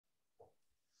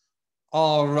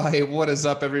All right, what is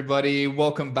up, everybody?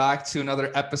 Welcome back to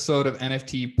another episode of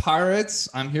NFT Pirates.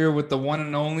 I'm here with the one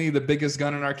and only, the biggest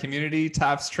gun in our community,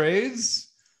 TapsTrades.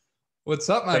 What's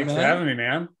up, my Thanks for man? having me,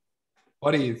 man.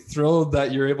 Buddy, thrilled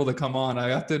that you're able to come on. I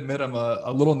have to admit, I'm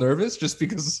a little nervous just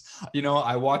because,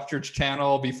 I watched your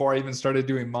channel before I even started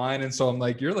doing mine. And so I'm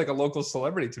like, you're like a local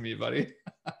celebrity to me, buddy.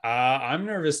 I'm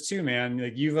nervous too, man.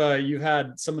 Like you've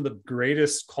had some of the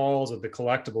greatest calls with the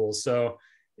collectibles, so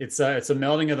it's a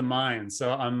melding of the minds.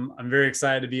 So I'm very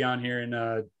excited to be on here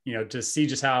and to see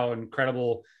just how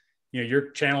incredible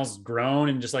your channel's grown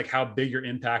and just like how big your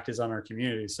impact is on our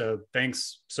community. So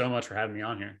thanks so much for having me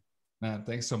on here. Man,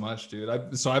 thanks so much, dude.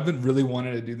 I've been really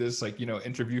wanting to do this,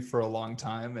 interview for a long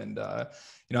time. And, I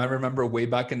remember way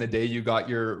back in the day, you got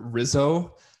your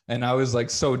Rizzo and I was like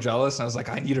so jealous. And I was like,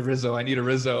 I need a Rizzo. I need a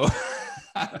Rizzo.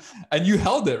 And you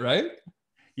held it, right?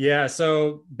 Yeah.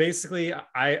 So basically,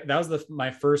 that was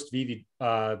my first Veve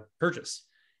purchase.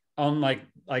 On like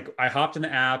I hopped in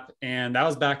the app, and that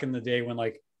was back in the day when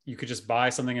like you could just buy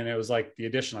something and it was like the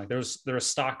edition, like there was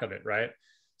stock of it, right?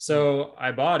 So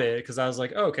I bought it because I was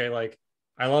like, oh, okay, like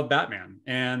I love Batman,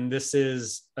 and this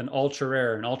is an ultra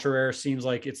rare. An ultra rare seems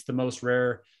like it's the most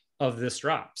rare of this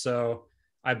drop. So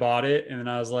I bought it, and then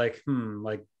I was like,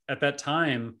 like at that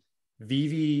time,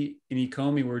 Veve and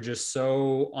Ecomi were just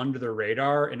so under the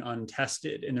radar and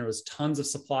untested, and there was tons of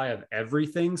supply of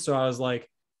everything. So I was like,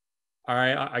 all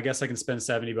right, I guess I can spend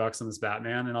 $70 on this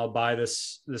Batman, and I'll buy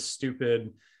this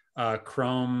stupid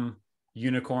Chrome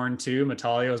Unicorn 2.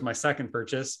 Metallia was my second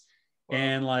purchase. Wow.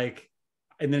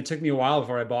 And then it took me a while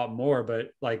before I bought more,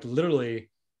 but like literally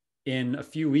in a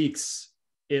few weeks,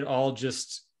 it all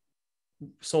just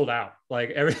sold out.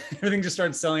 Like everything just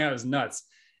started selling out. It was nuts.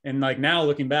 And like now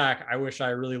looking back, I wish I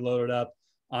really loaded up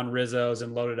on Rizzo's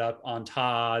and loaded up on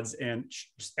Todd's and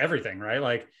just everything, right?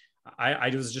 Like I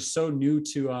was just so new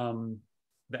to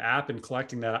the app and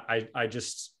collecting that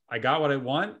I got what I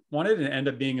wanted, and it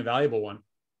ended up being a valuable one.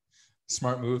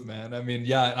 Smart move, man. I mean,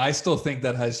 yeah, and I still think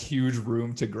that has huge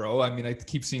room to grow. I mean, I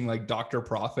keep seeing like Dr.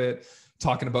 Profit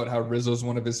talking about how Rizzo's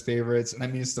one of his favorites. And I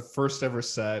mean, it's the first ever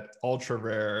set, ultra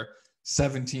rare,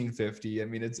 1750. I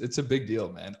mean, it's a big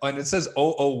deal, man. And it says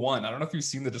 001. I don't know if you've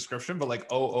seen the description, but like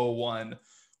 001,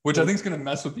 which I Well, think is going to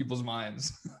mess with people's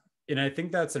minds. and I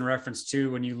think that's in reference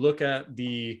to when you look at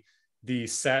the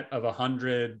set of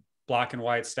 100 black and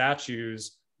white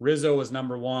statues, Rizzo was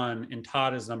number one and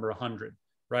Todd is number 100,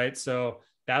 right? So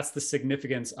that's the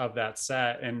significance of that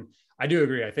set. And I do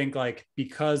agree. I think like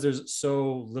because there's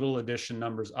so little edition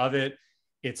numbers of it,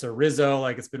 it's a Rizzo,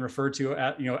 like it's been referred to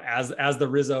as the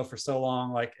Rizzo for so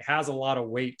long, like it has a lot of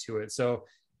weight to it. So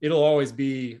it'll always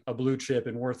be a blue chip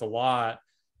and worth a lot.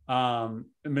 I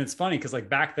mean, it's funny because like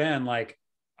back then, like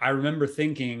I remember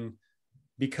thinking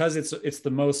because it's the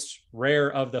most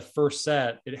rare of the first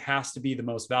set, it has to be the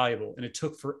most valuable. And it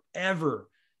took forever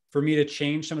for me to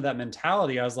change some of that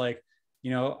mentality. I was like,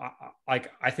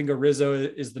 I think a Rizzo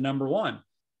is the number one.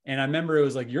 And I remember it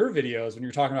was like your videos when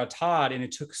you're talking about Todd, and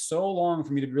it took so long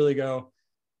for me to really go,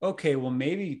 okay, well,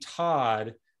 maybe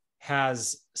Todd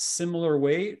has similar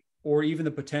weight or even the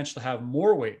potential to have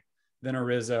more weight than a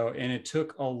Rizzo. And it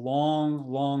took a long,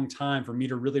 long time for me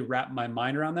to really wrap my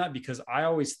mind around that, because I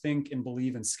always think and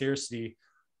believe in scarcity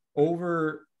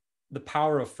over the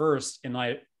power of first. And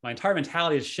my entire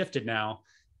mentality has shifted now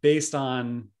based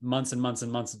on months and months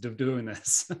and months of doing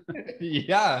this.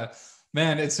 Yeah,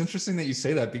 man, it's interesting that you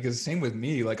say that because same with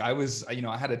me. Like I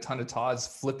had a ton of Todds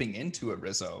flipping into a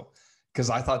Rizzo because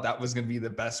I thought that was going to be the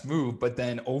best move. But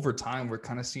then over time, we're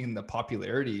kind of seeing the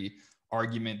popularity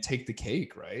argument take the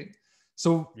cake, right?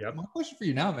 So Yep. my question for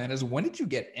you now, man, is when did you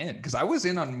get in? Because I was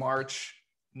in on March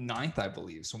 9th, I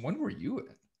believe. So when were you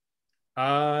in?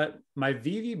 My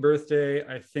Veve birthday,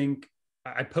 I think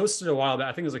I posted a while back.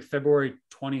 I think it was like February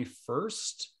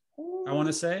 21st, I want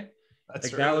to say. That's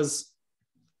Like that right. was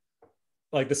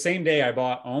like the same day I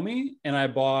bought Omi and I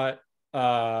bought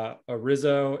a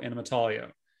Rizzo and a Metallia.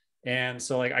 And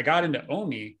so like I got into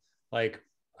Omi, like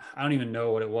I don't even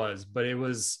know what it was, but it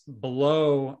was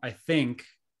below, I think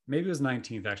maybe it was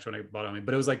 19th actually when I bought Omi,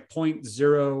 but it was like point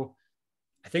zero.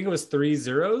 I think it was 3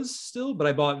 zeros still, but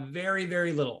I bought very,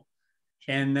 very little.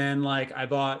 And then like I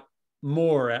bought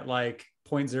more at like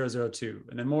 0.002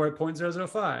 and then more at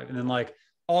 0.005 and then like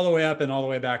all the way up and all the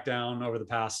way back down over the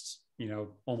past,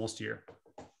 almost year.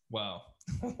 Wow.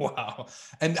 Wow.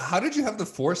 And how did you have the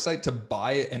foresight to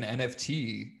buy an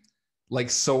NFT like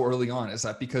so early on? Is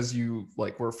that because you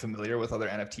like were familiar with other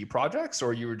NFT projects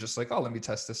or you were just like, oh, let me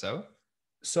test this out?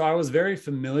 So I was very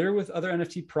familiar with other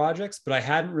NFT projects, but I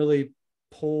hadn't really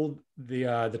pulled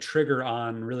the trigger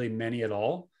on really many at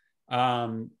all.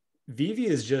 Um,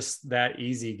 Veve is just that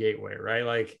easy gateway, right?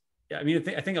 Like, I mean,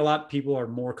 I think a lot of people are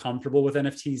more comfortable with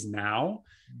NFTs now,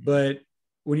 but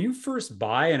when you first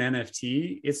buy an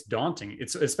NFT, it's daunting.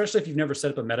 It's especially if you've never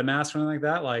set up a MetaMask or anything like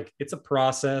that. Like, it's a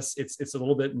process. It's a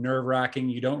little bit nerve wracking.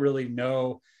 You don't really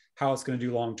know how it's going to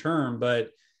do long term, but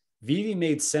Veve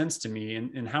made sense to me,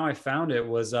 and how I found it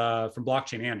was from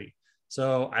Blockchain Andy.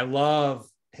 So I love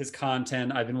his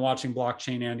content. I've been watching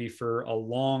Blockchain Andy for a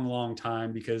long, long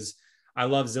time because I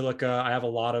love Zilliqa. I have a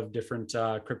lot of different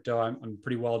crypto. I'm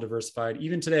pretty well diversified.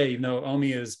 Even today, even though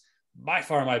OMI is by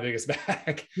far my biggest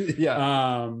bag.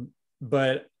 Yeah.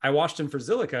 But I watched him for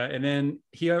Zilliqa, and then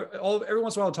every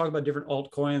once in a while he'll talk about different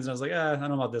altcoins, and I was like, I don't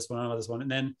know about this one, I don't know about this one.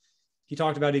 And then he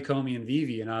talked about Ecomi and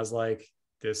Veve, and I was like,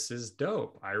 this is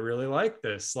dope. I really like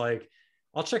this. Like,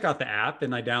 I'll check out the app,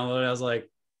 and I downloaded it. I was like,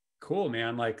 cool,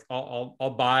 man. Like,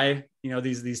 I'll buy,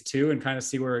 these two and kind of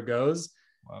see where it goes.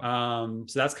 Wow.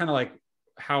 So that's kind of like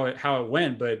how it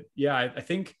went. But yeah, I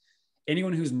think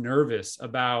anyone who's nervous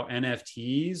about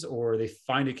NFTs or they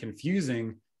find it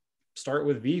confusing, start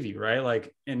with Veve, right?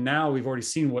 Like, and now we've already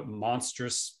seen what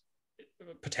monstrous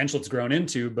potential it's grown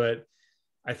into, but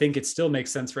I think it still makes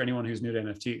sense for anyone who's new to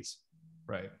NFTs.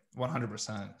 Right.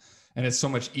 100%. And it's so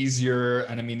much easier.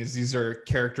 And I mean, these are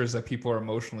characters that people are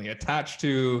emotionally attached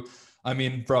to. I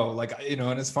mean, bro, like,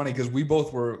 and it's funny because we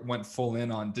both went full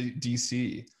in on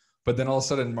DC, but then all of a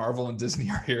sudden Marvel and Disney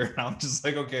are here. And I'm just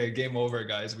like, okay, game over,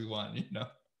 guys. We won,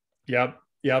 Yep.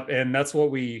 And that's what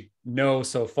we know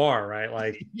so far, right?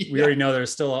 Like, we already know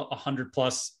there's still 100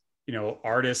 plus,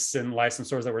 artists and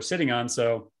licensors that we're sitting on.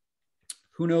 So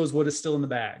who knows what is still in the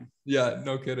bag? Yeah,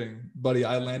 no kidding. Buddy,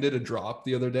 I landed a drop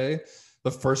the other day.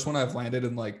 The first one I've landed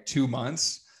in like 2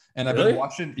 months. And I've been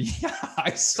watching. Yeah, I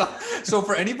saw. So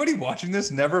for anybody watching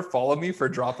this, never follow me for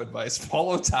drop advice.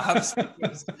 Follow Taps,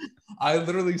 because I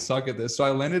literally suck at this. So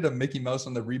I landed a Mickey Mouse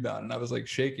on the rebound, and I was like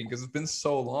shaking because it's been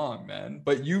so long, man.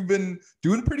 But you've been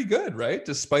doing pretty good, right?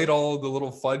 Despite all the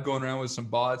little FUD going around with some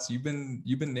bots, you've been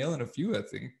nailing a few, I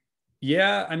think.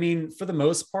 Yeah, I mean, for the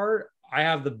most part, I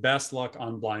have the best luck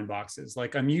on blind boxes.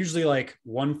 Like, I'm usually like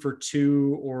 1 for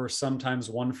 2 or sometimes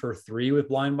 1 for 3 with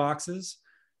blind boxes.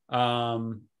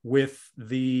 With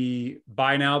the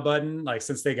buy now button, like,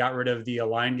 since they got rid of the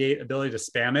align gate ability to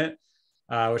spam it,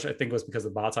 which I think was because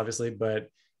of bots, obviously, but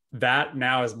that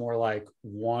now is more like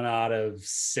 1 out of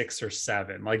 6 or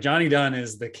 7. Like, Johnny Dunn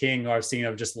is the king I've seen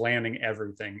of just landing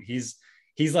everything. He's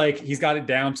got it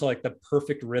down to like the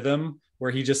perfect rhythm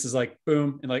where he just is like,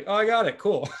 boom, and like, oh, I got it,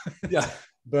 cool. Yeah.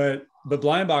 But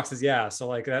blind boxes, yeah. So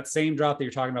like that same drop that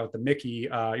you're talking about with the Mickey,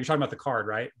 you're talking about the card,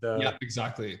 right? Yeah,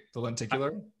 exactly. The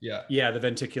lenticular. Yeah, the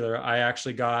venticular. I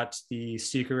actually got the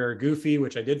secret rare Goofy,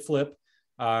 which I did flip.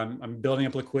 I'm building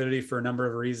up liquidity for a number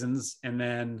of reasons, and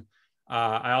then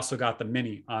I also got the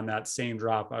mini on that same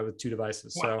drop with 2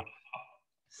 devices. Wow.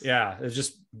 So yeah, it's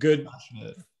just good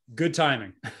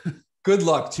timing. Good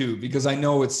luck too, because I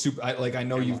know it's super. I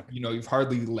know you've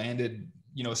hardly landed.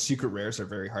 Secret rares are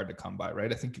very hard to come by,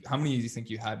 right? I think, how many do you think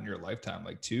you had in your lifetime?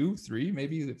 Like 2, 3,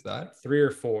 maybe, if that? 3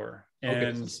 or 4.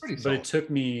 And but it took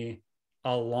me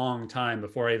a long time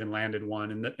before I even landed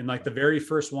one. And like the very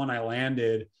first one I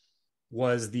landed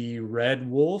was the Red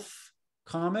Wolf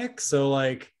comic. So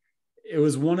like, it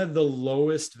was one of the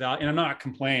lowest value, and I'm not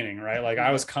complaining, right? Like,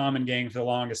 I was common gang for the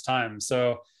longest time.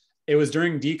 So it was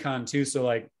during decon too. So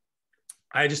like,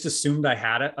 I just assumed I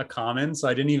had a common, so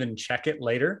I didn't even check it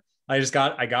later. I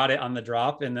got it on the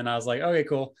drop, and then I was like, okay,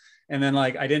 cool. And then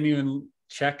like, I didn't even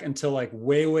check until like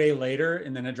way later,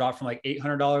 and then it dropped from like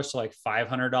 $800 to like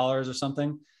 $500 or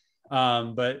something.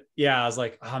 But yeah, I was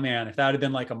like, oh man, if that had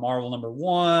been like a Marvel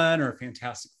 #1 or a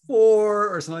Fantastic Four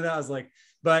or something like that, I was like,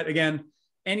 but again,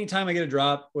 anytime I get a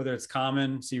drop, whether it's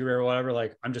common, secret rare, or whatever,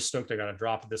 like, I'm just stoked I got a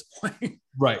drop at this point.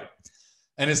 Right.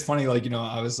 And it's funny, like,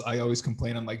 I always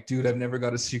complain. I'm like, dude, I've never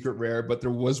got a secret rare, but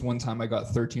there was one time I got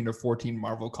 13 or 14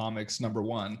 Marvel Comics #1.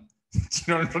 Do you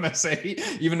know what I'm trying to say?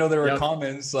 Even though there were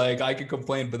comments, like, I could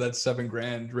complain, but that's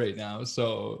 $7,000 right now.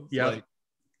 So like,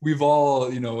 we've all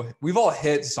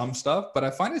hit some stuff, but I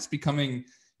find it's becoming,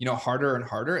 harder and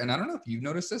harder. And I don't know if you've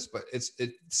noticed this, but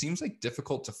it seems like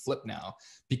difficult to flip now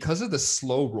because of the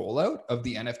slow rollout of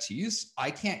the NFTs.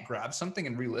 I can't grab something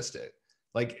and relist it.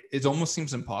 Like, it almost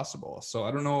seems impossible. So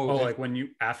I don't know. Oh, like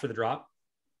after the drop?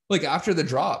 Like after the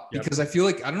drop, because I feel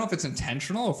like, I don't know if it's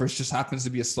intentional or if it just happens to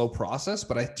be a slow process,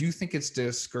 but I do think it's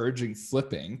discouraging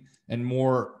flipping and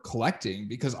more collecting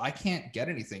because I can't get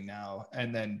anything now.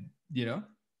 And then,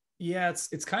 Yeah,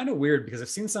 it's kind of weird because I've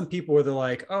seen some people where they're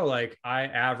like, oh, like, I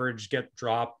average get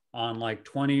drop on like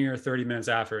 20 or 30 minutes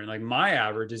after. And like, my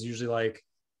average is usually like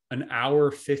an hour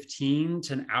 15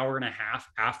 to an hour and a half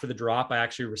after the drop, I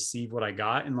actually received what I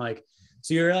got. And like,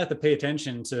 so you really have to pay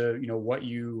attention to, you know,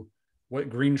 what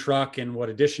green truck and what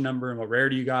edition number and what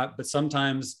rarity you got. But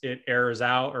sometimes it errors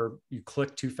out or you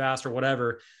click too fast or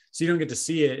whatever. So you don't get to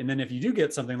see it. And then if you do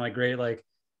get something like great, like,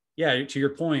 yeah, to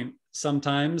your point,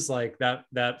 sometimes like that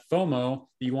FOMO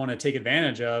that you want to take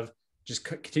advantage of just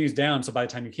continues down. So by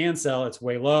the time you can sell, it's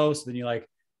way low. So then you're like,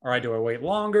 all right, do I wait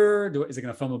longer? Is it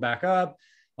going to FOMO back up?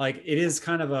 Like it is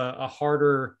kind of a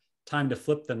harder time to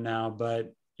flip them now.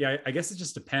 But yeah, I guess it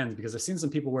just depends, because I've seen some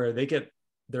people where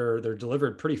they're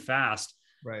delivered pretty fast.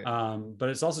 Right. But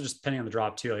it's also just depending on the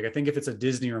drop too. Like I think if it's a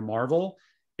Disney or Marvel,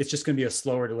 it's just going to be a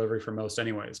slower delivery for most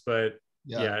anyways. But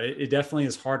yeah, it definitely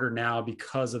is harder now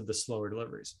because of the slower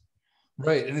deliveries.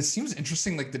 Right. And it seems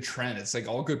interesting, like the trend, it's like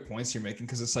all good points you're making,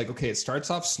 because it's like, okay, it starts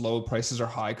off slow, prices are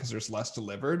high because there's less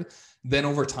delivered. Then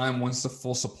over time, once the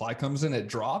full supply comes in, it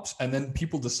drops, and then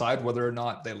people decide whether or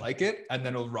not they like it, and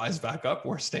then it'll rise back up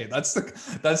or stay.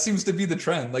 That seems to be the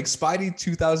trend. Like Spidey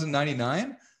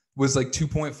 2099 was like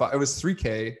 2.5, it was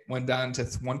 3K, went down to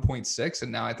 1.6,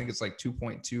 and now I think it's like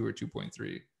 2.2 or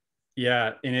 2.3.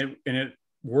 Yeah, and it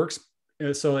works.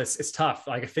 So it's tough.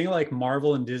 Like I think like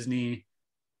Marvel and Disney,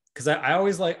 because I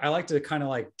always I like to kind of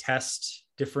like test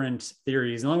different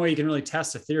theories. The only way you can really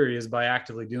test a theory is by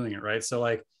actively doing it, right? So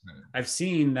like I've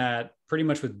seen that pretty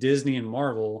much with Disney and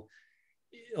Marvel,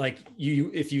 like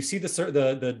if you see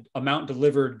the amount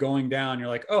delivered going down, you're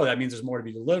like, oh, that means there's more to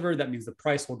be delivered. That means the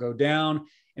price will go down.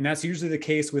 And that's usually the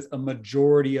case with a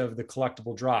majority of the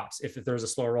collectible drops. If there's a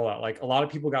slower rollout, like a lot of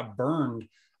people got burned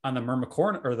on the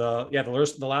Mermicorno or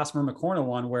the last Mermicorno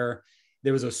one, where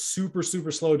there was a super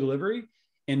slow delivery,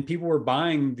 and people were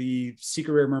buying the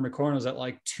secret rare Mermicornos at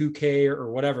like 2K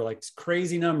or whatever, like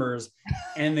crazy numbers,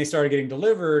 and they started getting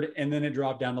delivered, and then it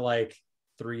dropped down to like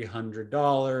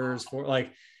 $300 for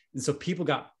like, and so people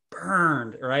got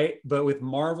burned, right? But with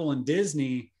Marvel and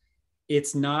Disney,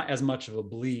 it's not as much of a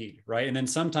bleed, right? And then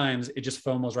sometimes it just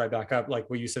FOMOs right back up, like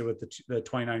what you said with the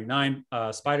 2099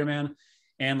 Spider-Man,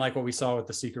 and like what we saw with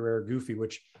the secret rare Goofy,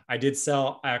 which I did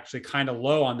sell actually kind of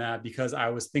low on that because I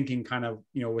was thinking kind of,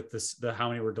 you know, with the how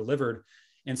many were delivered.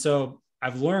 And so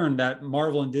I've learned that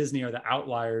Marvel and Disney are the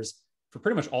outliers for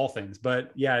pretty much all things.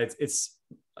 But yeah, it's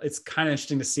kind of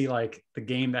interesting to see like the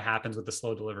game that happens with the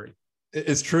slow delivery.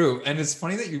 It's true. And it's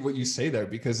funny that what you say there,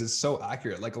 because it's so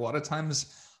accurate. Like a lot of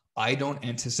times I don't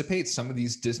anticipate some of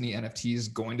these Disney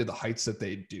NFTs going to the heights that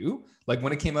they do. Like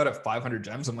when it came out at 500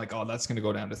 gems, I'm like, oh, that's going to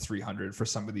go down to 300 for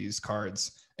some of these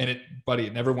cards. And it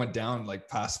never went down like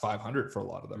past 500 for a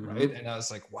lot of them. Mm-hmm. Right. And I was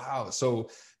like, wow. So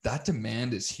that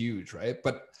demand is huge. Right.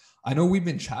 But I know we've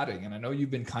been chatting, and I know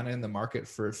you've been kind of in the market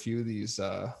for a few of these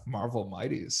Marvel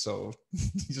Mighties. So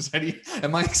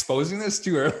am I exposing this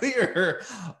too early, or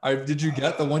did you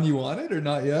get the one you wanted or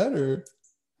not yet? Or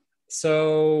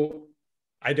so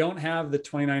I don't have the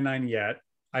 29.9 yet.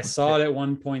 I saw it at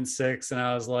 1.6, and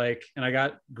I was like, and I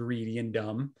got greedy and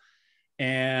dumb.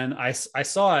 And I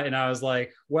saw it and I was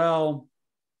like, well,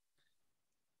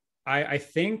 I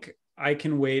think I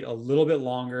can wait a little bit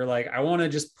longer. Like I want to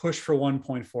just push for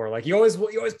 1.4. Like you always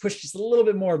push just a little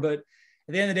bit more, but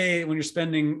at the end of the day, when you're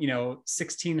spending, you know,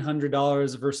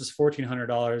 $1,600 versus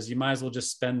 $1,400, you might as well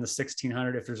just spend the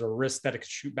 $1,600 if there's a risk that it could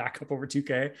shoot back up over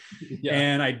 2K. Yeah.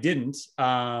 And I didn't.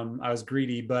 I was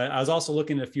greedy, but I was also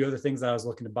looking at a few other things that I was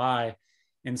looking to buy.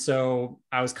 And so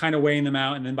I was kind of weighing them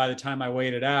out. And then by the time I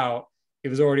weighed it out, it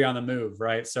was already on the move,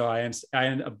 right? So I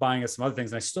ended up buying some other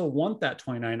things. And I still want that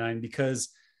 29.9 because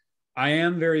I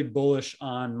am very bullish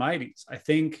on Mighties. I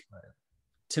think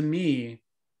to me,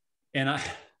 and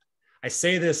I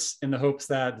say this in the hopes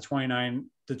that the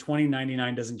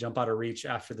 2099 doesn't jump out of reach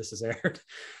after this is aired.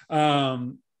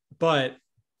 But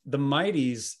the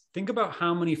Mighties, think about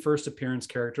how many first appearance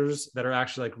characters that are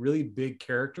actually like really big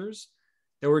characters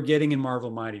that we're getting in Marvel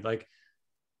Mighty. Like,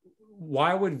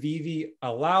 why would Veve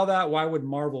allow that? Why would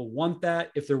Marvel want that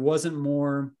if there wasn't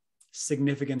more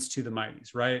significance to the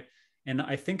Mighties, right? And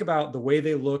I think about the way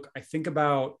they look. I think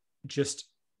about just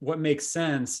what makes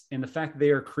sense and the fact that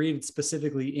they are created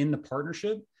specifically in the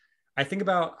partnership. I think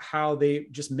about how they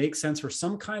just make sense for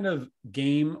some kind of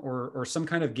game or some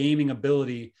kind of gaming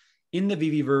ability in the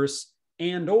Veveverse,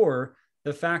 and or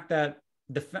the fact that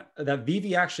that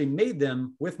Veve actually made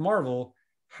them with Marvel.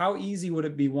 How easy would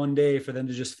it be one day for them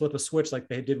to just flip a switch like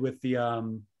they did with the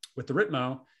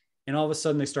Ritmo, and all of a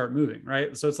sudden they start moving,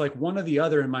 right? So it's like one or the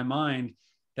other in my mind,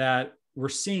 that we're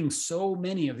seeing so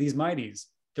many of these Mighties.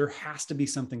 There has to be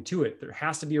something to it. There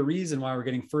has to be a reason why we're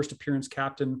getting first appearance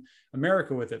Captain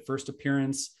America with it, first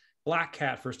appearance Black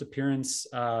Cat, first appearance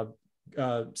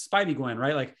Spidey Gwen,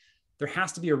 right? Like there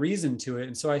has to be a reason to it.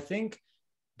 And so I think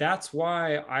that's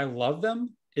why I love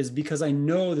them, is because I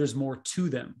know there's more to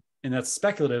them. And that's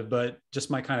speculative, but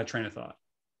just my kind of train of thought.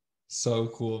 So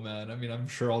cool, man. I mean, I'm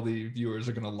sure all the viewers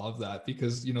are going to love that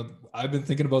because, you know, I've been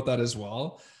thinking about that as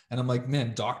well. And I'm like,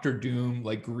 man, Doctor Doom,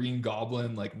 like Green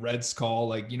Goblin, like Red Skull,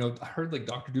 like, you know, I heard like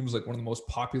Doctor Doom's like one of the most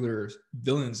popular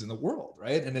villains in the world,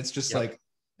 right? And it's just Yep. like,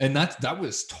 and that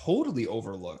was totally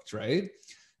overlooked, right?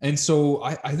 And so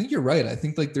I think you're right. I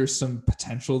think like there's some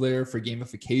potential there for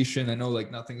gamification. I know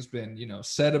like nothing's been, you know,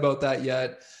 said about that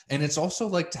yet. And it's also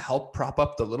like to help prop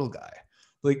up the little guy.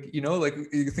 Like, you know, like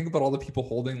you think about all the people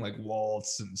holding like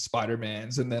Waltz and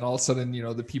Spider-Mans, and then all of a sudden, you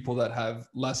know, the people that have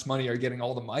less money are getting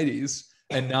all the mighties.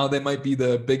 And now they might be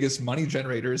the biggest money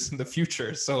generators in the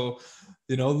future. So,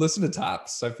 you know, listen to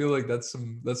Taps. I feel like that's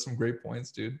some great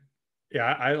points, dude. Yeah,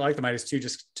 I like the Midas too.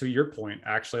 Just to your point,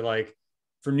 actually, like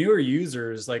for newer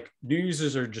users, like new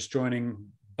users are just joining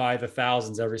by the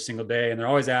thousands every single day, and they're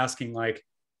always asking like,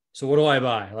 "So what do I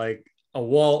buy?" Like a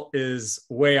Walt is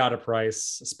way out of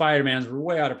price. Spider-Man's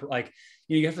way out of like.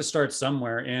 You have to start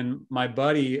somewhere. And my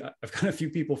buddy, I've got a few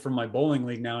people from my bowling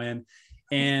league now in,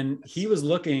 and he was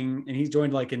looking, and he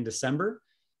joined like in December,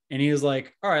 and he was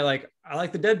like, "All right, like I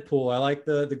like the Deadpool, I like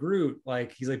the Groot,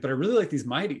 like he's like, but I really like these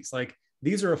Mighties, like."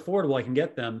 These are affordable. I can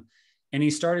get them. And he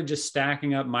started just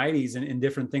stacking up mighties and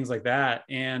different things like that.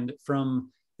 And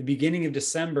from the beginning of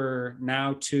December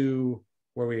now to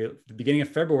the beginning of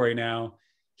February now,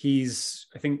 he's,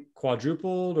 I think,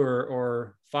 quadrupled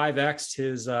or 5x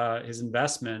his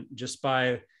investment just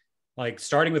by like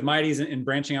starting with mighties and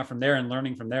branching out from there and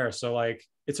learning from there. So like,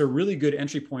 it's a really good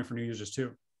entry point for new users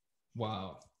too.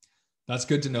 Wow. That's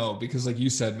good to know because like you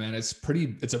said, man, it's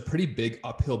a pretty big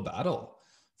uphill battle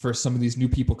for some of these new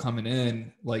people coming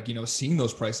in, like, you know, seeing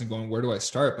those prices and going, where do I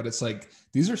start? But it's like,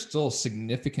 these are still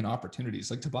significant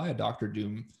opportunities. Like to buy a Doctor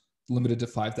Doom limited to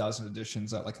 5,000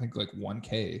 editions at like, I think like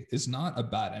 1K is not a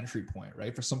bad entry point,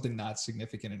 right? For something that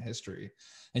significant in history.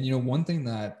 And, you know, one thing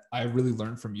that I really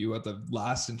learned from you at the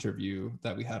last interview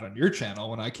that we had on your channel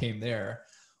when I came there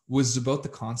was about the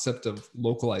concept of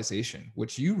localization,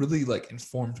 which you really like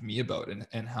informed me about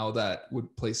and how that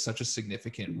would play such a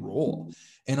significant role.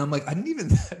 And I'm like, I didn't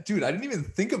even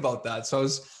think about that. So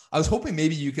I was hoping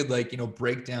maybe you could like, you know,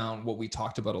 break down what we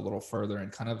talked about a little further and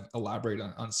kind of elaborate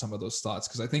on some of those thoughts.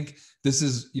 Cause I think this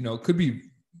is, you know, could be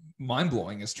mind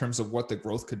blowing in terms of what the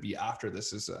growth could be after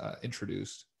this is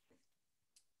introduced.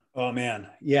 Oh man.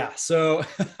 Yeah. So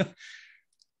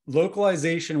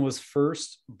localization was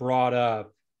first brought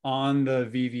up on the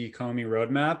Veve Comey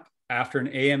roadmap after an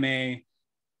AMA,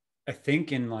 I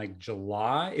think in like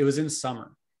July. It was in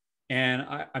summer. And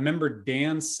I remember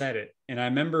Dan said it. And I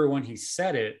remember when he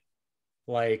said it,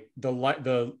 like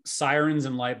the sirens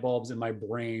and light bulbs in my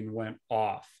brain went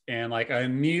off. And like I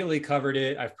immediately covered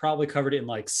it. I've probably covered it in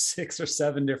like 6 or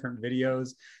 7 different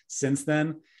videos since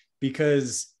then,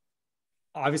 because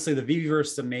obviously the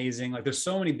Veveverse is amazing. Like there's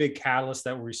so many big catalysts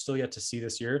that we're still yet to see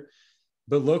this year.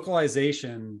 But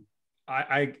localization,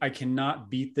 I cannot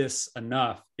beat this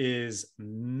enough, is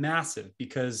massive,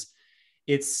 because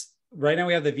it's right now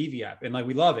we have the Veve app and like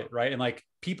we love it, right? And like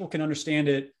people can understand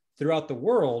it throughout the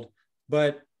world,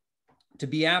 but to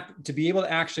be able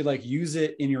to actually like use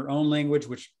it in your own language,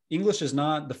 which English is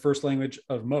not the first language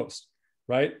of most,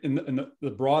 right? In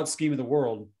the broad scheme of the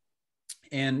world,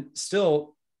 and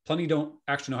still plenty don't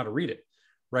actually know how to read it,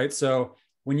 right? So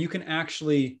when you can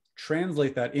actually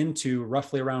translate that into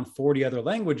roughly around 40 other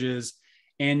languages,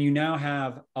 and you now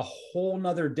have a whole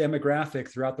nother demographic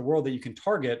throughout the world that you can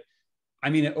target, I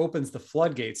mean, it opens the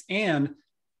floodgates and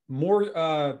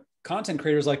more content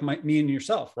creators like me and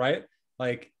yourself, right?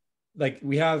 Like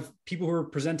we have people who are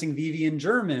presenting Veve in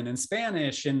German and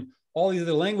Spanish and all these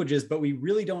other languages, but we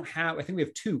really don't have, I think we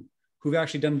have 2 who've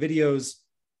actually done videos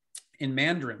in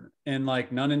Mandarin, and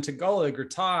like none in Tagalog or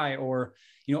Thai, or,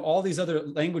 you know, all these other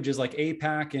languages like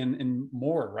APAC and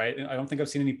more, right? And I don't think I've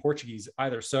seen any Portuguese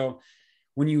either. So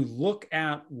when you look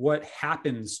at what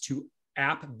happens to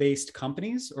app-based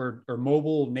companies or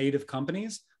mobile native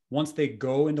companies, once they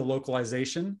go into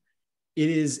localization, it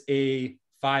is a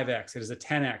 5x, it is a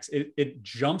 10x. It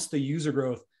jumps the user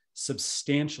growth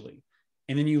substantially.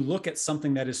 And then you look at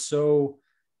something that is so,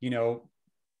 you know,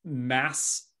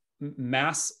 mass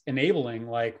enabling,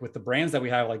 like with the brands that we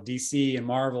have, like DC and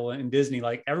Marvel and Disney,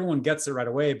 like everyone gets it right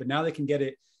away, but now they can get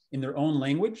it in their own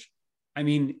language. I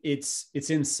mean, it's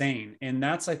insane. And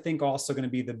that's, I think, also going to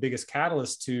be the biggest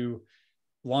catalyst to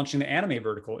launching the anime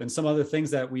vertical and some other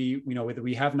things that we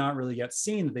have not really yet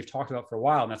seen that they've talked about for a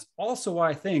while. And that's also why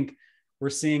I think we're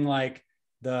seeing like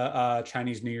the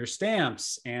Chinese New Year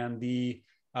stamps and the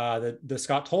the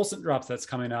Scott Tolson drops that's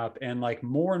coming up, and like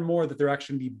more and more that they're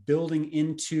actually be building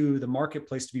into the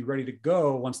marketplace to be ready to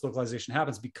go once localization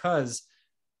happens, because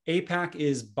APAC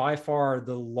is by far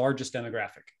the largest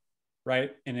demographic,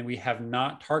 right? And then we have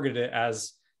not targeted it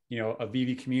as, you know, a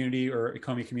Veve community or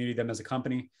Ecomi community, them as a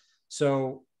company.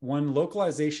 So when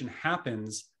localization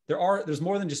happens, there's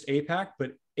more than just APAC,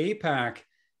 but APAC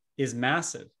is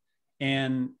massive.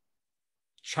 And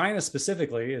China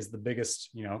specifically is the biggest,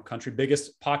 you know, country,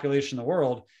 biggest population in the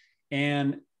world.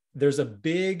 And there's a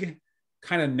big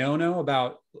kind of no-no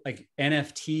about like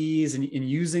NFTs and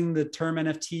using the term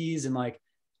NFTs and like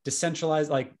decentralized,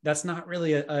 like that's not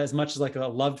really as much as like a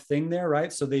loved thing there,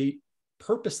 right? So they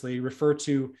purposely refer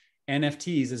to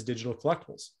NFTs as digital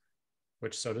collectibles,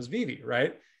 which so does Veve,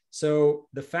 right? So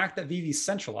the fact that Veve is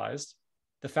centralized,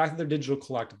 the fact that they're digital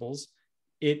collectibles,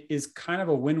 it is kind of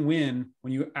a win-win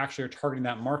when you actually are targeting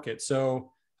that market.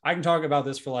 So I can talk about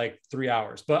this for like 3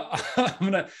 hours, but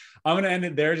I'm gonna end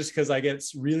it there just because I get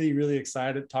really, really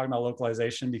excited talking about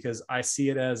localization, because I see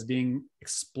it as being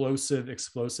explosive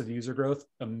user growth,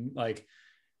 like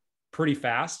pretty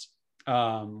fast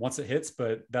once it hits.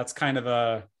 But that's kind of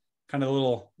a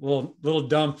little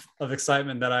dump of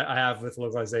excitement that I have with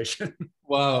localization.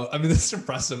 Wow. I mean, that's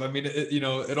impressive. I mean,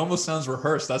 it almost sounds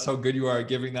rehearsed. That's how good you are at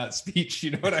giving that speech.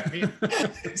 You know what I mean?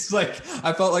 It's like,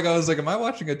 I felt like I was like, am I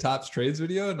watching a TapsTrades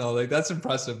video? No, like that's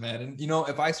impressive, man. And, you know,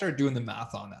 if I start doing the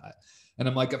math on that and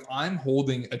I'm like, if I'm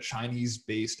holding a Chinese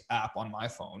based app on my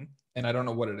phone and I don't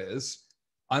know what it is,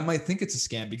 I might think it's a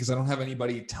scam because I don't have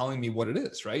anybody telling me what it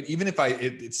is, right? Even if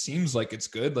it seems like it's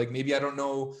good, like maybe I don't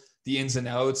know the ins and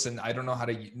outs and I don't know how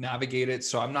to navigate it.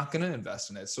 So I'm not going to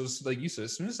invest in it. So it's like you said,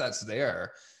 as soon as that's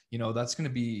there, you know, that's going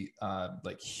to be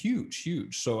like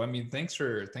huge. So, I mean, thanks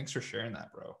for sharing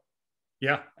that, bro.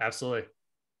 Yeah, absolutely.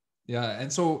 Yeah.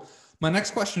 And so my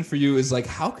next question for you is like,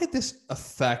 how could this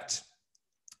affect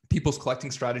people's collecting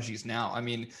strategies now? I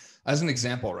mean, as an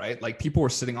example, right? Like people were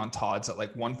sitting on Todd's at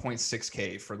like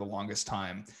 1.6K for the longest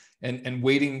time and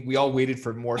waiting. We all waited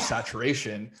for more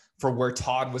saturation for where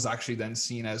Todd was actually then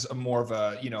seen as a more of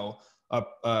a, you know,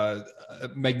 a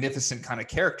magnificent kind of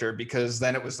character, because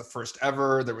then it was the first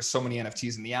ever, there was so many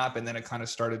NFTs in the app, and then it kind of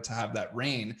started to have that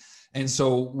reign. And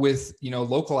so with, you know,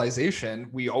 localization,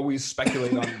 we always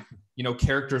speculate on, you know,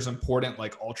 characters important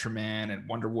like Ultraman and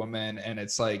Wonder Woman. And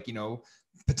it's like, you know,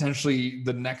 potentially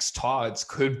the next Todds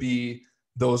could be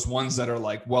those ones that are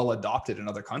like well adopted in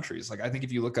other countries. Like I think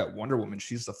if you look at Wonder Woman,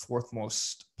 she's the 4th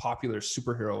most popular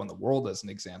superhero in the world as an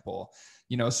example,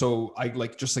 you know. So I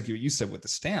like, just like you said with the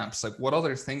stamps, like what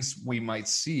other things we might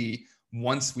see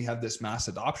once we have this mass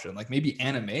adoption, like maybe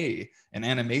anime and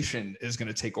animation is going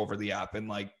to take over the app and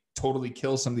like totally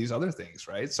kill some of these other things,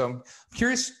 right? So I'm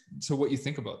curious to what you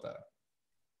think about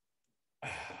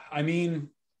that. I mean,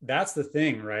 that's the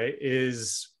thing, right?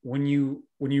 Is when you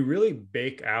really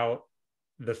bake out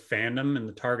the fandom and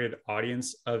the targeted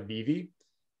audience of Veve,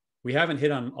 we haven't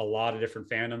hit on a lot of different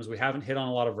fandoms. We haven't hit on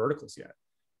a lot of verticals yet,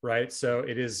 right? So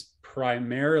it is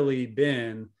primarily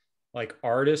been like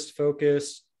artist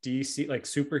focused, DC, like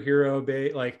superhero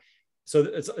based, like, so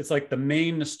it's like the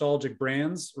main nostalgic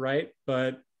brands, right?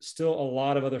 But still a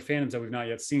lot of other fandoms that we've not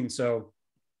yet seen. So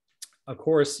of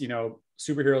course, you know,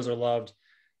 superheroes are loved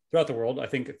throughout the world. I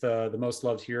think the most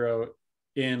loved hero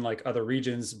in like other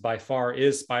regions by far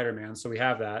is Spider-Man. So we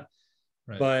have that,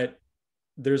 right. But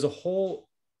there's a whole,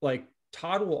 like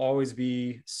Todd will always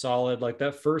be solid. Like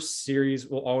that first series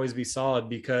will always be solid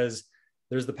because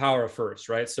there's the power of first,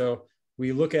 right? So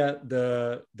we look at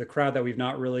the crowd that we've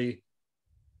not really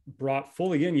brought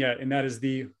fully in yet, and that is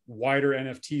the wider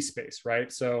NFT space, right?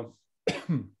 So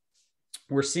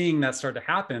we're seeing that start to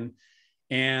happen,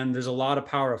 and there's a lot of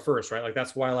power of first, right? Like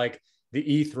that's why like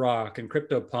the ETH Rock and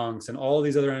CryptoPunks and all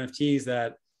these other NFTs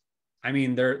that, I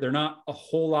mean, they're not a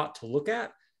whole lot to look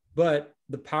at, but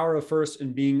the power of first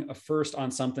and being a first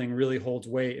on something really holds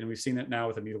weight. And we've seen it now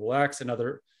with Immutable X and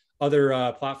other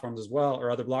platforms as well,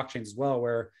 or other blockchains as well,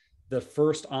 where the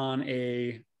first on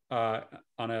a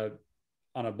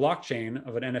blockchain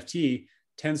of an NFT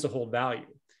tends to hold value.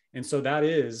 And so that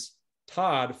is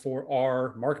Todd for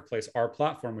our marketplace, our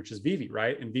platform, which is Veve,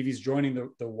 right? And Veve's joining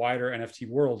the wider NFT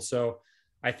world. So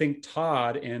I think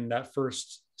Todd in that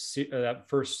first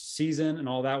season and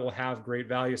all that will have great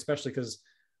value, especially because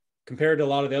compared to a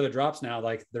lot of the other drops now,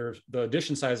 like the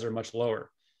edition sizes are much lower.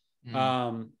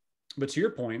 But to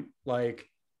your point, like,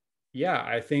 yeah,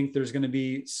 I think there's going to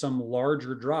be some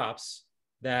larger drops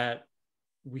that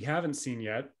we haven't seen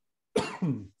yet.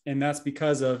 And that's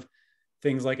because of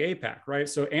things like APAC, right?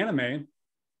 So anime,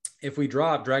 if we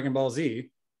drop Dragon Ball Z,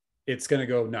 it's going to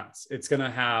go nuts. It's going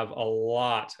to have a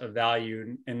lot of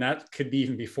value. And that could be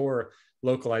even before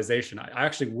localization. I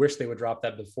actually wish they would drop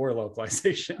that before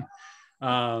localization.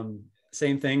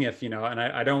 Same thing if, and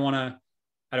I don't want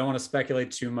to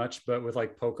speculate too much, but with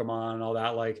like Pokemon and all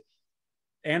that, like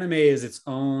anime is its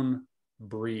own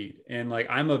breed. And like,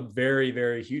 I'm a very,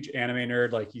 very huge anime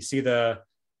nerd. Like you see the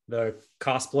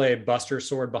cosplay Buster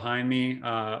sword behind me.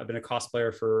 I've been a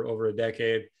cosplayer for over a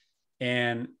decade,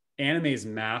 and anime is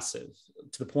massive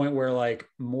to the point where like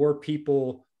more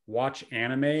people watch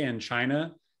anime in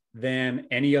China than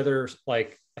any other,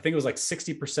 like, I think it was like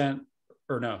 60%,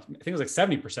 or no, I think it was like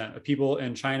 70% of people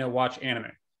in China watch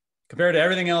anime compared to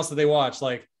everything else that they watch.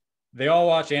 Like they all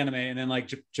watch anime. And then like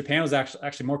Japan was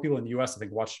actually more people in the US, I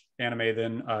think, watch anime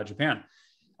than Japan.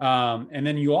 And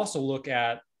then you also look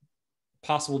at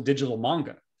possible digital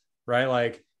manga, right?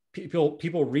 Like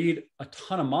people read a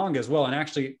ton of manga as well. And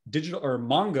actually digital or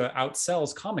manga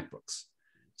outsells comic books.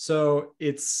 So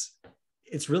it's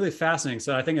really fascinating.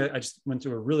 So I think I just went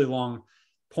to a really long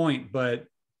point, but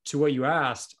to what you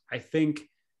asked, I think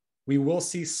we will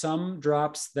see some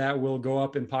drops that will go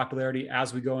up in popularity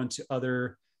as we go into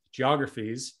other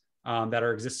geographies that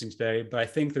are existing today. But I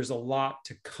think there's a lot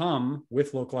to come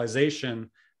with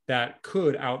localization that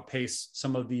could outpace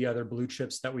some of the other blue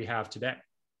chips that we have today.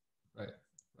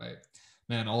 Right.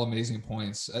 Man, all amazing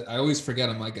points. I always forget,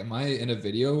 I'm like, am I in a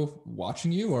video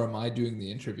watching you or am I doing the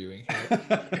interviewing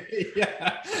here?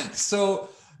 Yeah. So,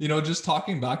 just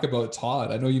talking back about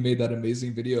Todd, I know you made that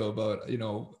amazing video about,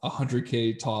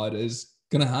 100K Todd is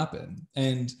going to happen.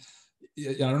 And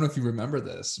I don't know if you remember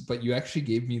this, but you actually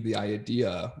gave me the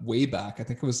idea way back. I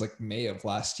think it was like May of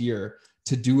last year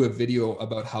to do a video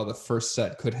about how the first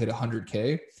set could hit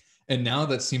 100K. And now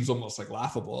that seems almost like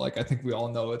laughable. Like, I think we all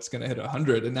know it's going to hit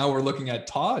 100. And now we're looking at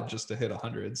Todd just to hit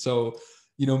 100. So,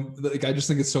 like, I just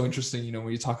think it's so interesting,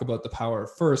 when you talk about the power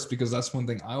of first, because that's one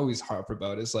thing I always harp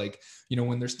about is like,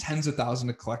 when there's tens of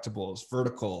thousands of collectibles,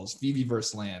 verticals,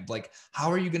 Veveverse land, like,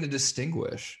 how are you going to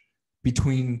distinguish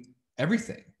between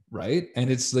everything? Right. And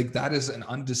it's like, that is an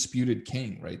undisputed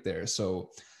king right there.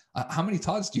 So how many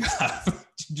Todds do you have?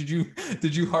 Did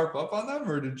you harp up on them,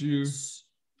 or did you?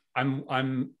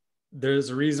 There's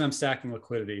a reason I'm stacking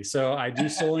liquidity. So I do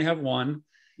still only have one.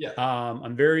 Yeah.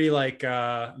 I'm very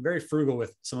I'm very frugal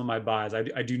with some of my buys.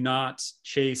 I do not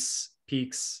chase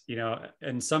peaks,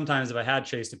 and sometimes if I had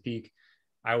chased a peak,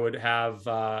 I would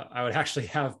actually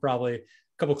have probably a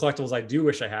couple collectibles I do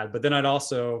wish I had, but then I'd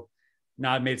also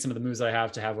not made some of the moves that I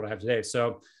have to have what I have today.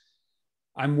 So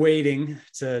I'm waiting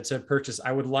to purchase.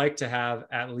 I would like to have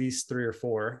at least 3 or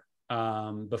 4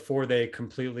 before they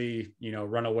completely,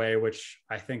 run away, which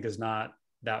I think is not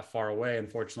that far away,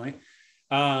 unfortunately.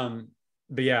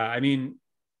 But yeah, I mean,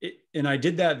 and I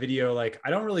did that video. Like, I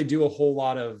don't really do a whole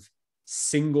lot of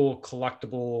single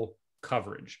collectible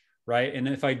coverage, right? And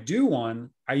if I do one,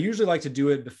 I usually like to do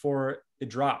it before it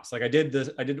drops. Like I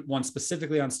did one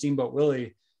specifically on Steamboat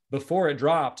Willie before it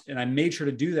dropped. And I made sure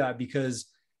to do that because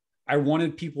I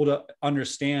wanted people to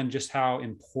understand just how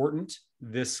important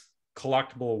this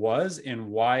collectible was and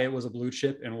why it was a blue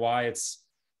chip and why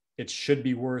it should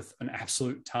be worth an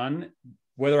absolute ton,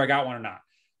 whether I got one or not.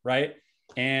 Right.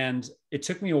 And it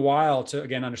took me a while to,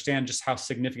 again, understand just how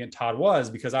significant Todd was,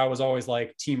 because I was always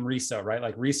like team Riso, right?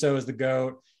 Like Riso is the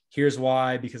GOAT. Here's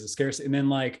why, because of scarcity. And then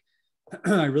like,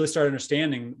 I really started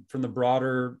understanding from the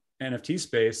broader NFT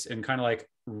space and kind of like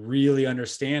really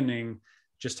understanding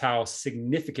just how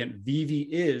significant Veve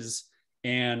is,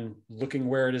 and looking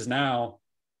where it is now,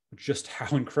 just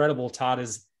how incredible Todd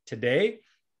is today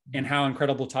and how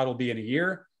incredible Todd will be in a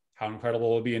year, how incredible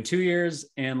it will be in 2 years.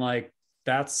 And like,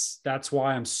 that's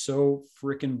why I'm so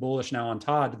freaking bullish now on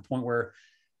Todd, to the point where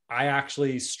I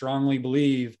actually strongly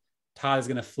believe Todd is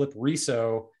going to flip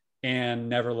Riso and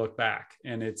never look back.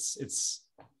 And it's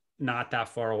not that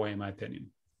far away, in my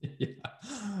opinion. Yeah.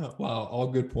 Wow. All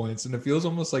good points. And it feels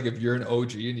almost like if you're an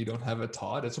OG and you don't have a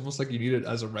Todd, it's almost like you need it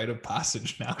as a rite of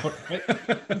passage now, right?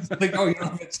 It's like, oh, you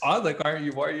don't have a Todd? Like, why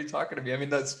are you talking to me? I mean,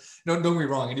 that's, don't get me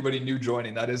wrong. Anybody new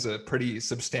joining, that is a pretty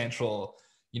substantial,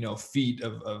 feat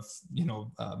of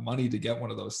money to get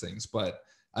one of those things. But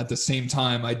at the same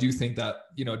time, I do think that,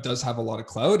 it does have a lot of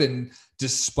clout. And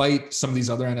despite some of these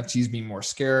other NFTs being more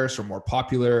scarce or more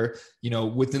popular,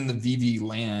 within the Veve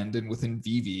land and within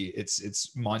Veve,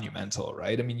 it's monumental,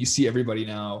 right? I mean, you see everybody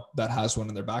now that has one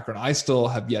in their background. I still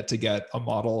have yet to get a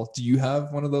model. Do you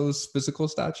have one of those physical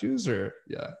statues, or?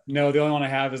 Yeah. No, the only one I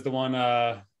have is the one,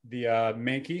 the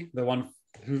Mankey, the one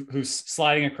who's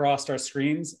sliding across our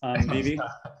screens on Veve.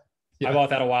 Yeah. I bought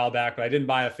that a while back, but I didn't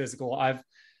buy a physical. I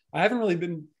haven't really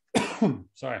been,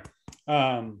 sorry.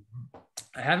 I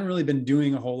I haven't really been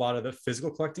doing a whole lot of the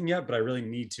physical collecting yet, but I really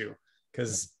need to,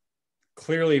 because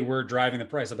clearly we're driving the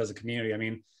price up as a community. I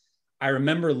mean, I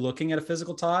remember looking at a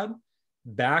physical Todd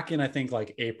back in, I think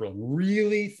like April,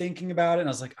 really thinking about it. And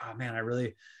I was like, oh man,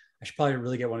 I should probably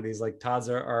really get one of these. Like Todds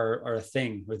are a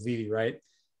thing with Veve, right?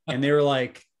 And they were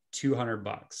like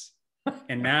 $200.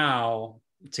 And now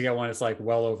to get one, it's like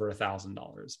well over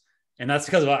 $1,000. And that's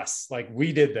because of us. Like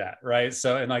we did that, right?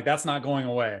 So, and like that's not going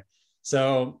away.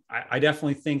 So I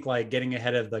definitely think like getting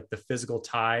ahead of like the physical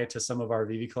tie to some of our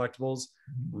Veve collectibles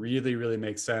really, really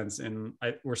makes sense. And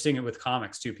we're seeing it with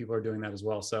comics too. People are doing that as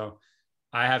well. So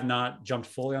I have not jumped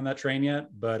fully on that train yet,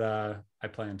 but I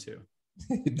plan to.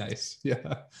 Nice.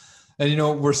 Yeah. And, you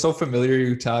know, we're so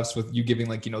familiar, Taps, with you giving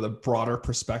like, you know, the broader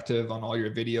perspective on all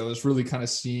your videos, really kind of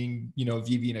seeing, you know,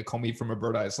 Veve and Akomi from a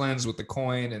bird eyes lens with the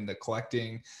coin and the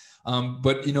collecting.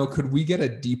 But, you know, could we get a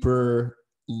deeper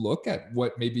look at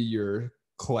what maybe your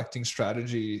collecting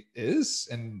strategy is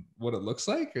and what it looks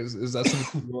like? Is that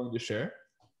something you're willing to share?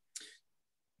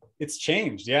 It's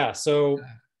changed. Yeah. So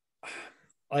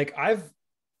like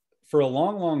for a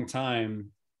long, long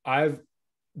time, I've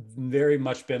very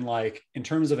much been like, in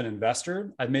terms of an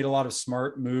investor, I've made a lot of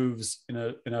smart moves in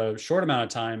a short amount of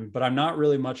time, but I'm not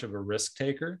really much of a risk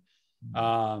taker.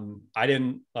 I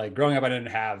didn't like growing up, I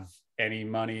didn't have any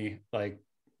money, like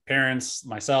parents,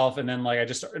 myself. And then like, I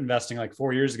just started investing like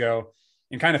 4 years ago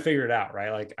and kind of figured it out,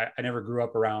 right? Like I never grew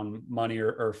up around money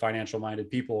or financial minded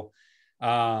people.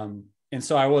 And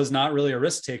so I was not really a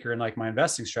risk taker in like my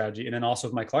investing strategy. And then also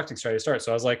with my collecting strategy to start.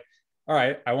 So I was like, all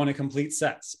right, I want to complete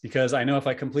sets, because I know if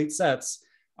I complete sets,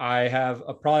 I have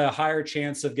probably a higher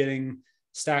chance of getting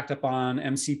stacked up on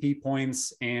MCP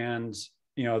points, and,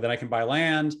 you know, then I can buy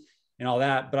land and all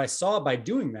that. But I saw by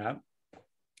doing that,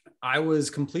 I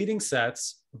was completing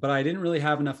sets, but I didn't really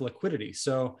have enough liquidity.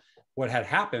 So what had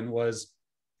happened was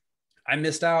I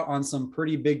missed out on some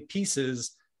pretty big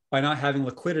pieces by not having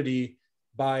liquidity,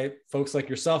 by folks like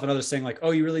yourself and others saying like,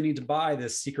 oh, you really need to buy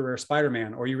this secret rare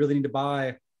Spider-Man, or you really need to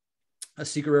buy a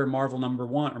secret rare Marvel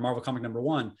 #1 or Marvel comic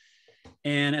 #1.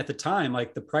 And at the time,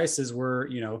 like the prices were,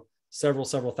 you know, several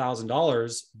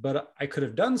 $1,000s, but I could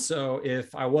have done so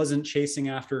if I wasn't chasing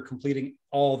after completing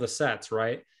all the sets,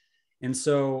 right? And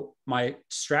so my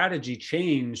strategy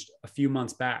changed a few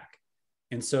months back.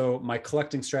 And so my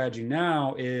collecting strategy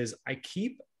now is I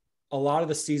keep a lot of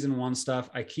the season 1 stuff.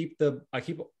 I keep the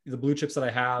blue chips that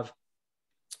I have,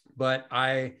 but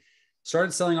I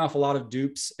started selling off a lot of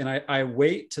dupes, and I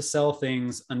wait to sell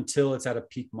things until it's at a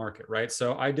peak market, right?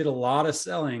 So I did a lot of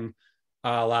selling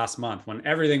last month when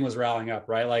everything was rallying up,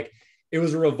 right? Like it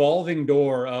was a revolving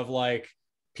door of like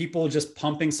people just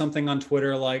pumping something on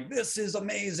Twitter, like, this is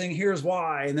amazing, here's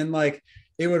why. And then like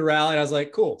it would rally. And I was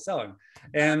like, cool, selling.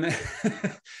 And,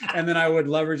 and then I would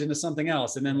leverage into something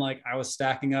else. And then like I was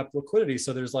stacking up liquidity.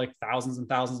 So there's like thousands and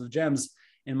thousands of gems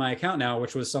in my account now,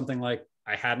 which was something like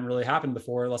I hadn't really happened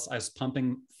before, unless I was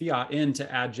pumping fiat in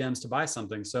to add gems to buy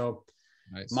something. So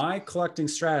nice. My collecting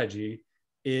strategy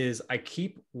is I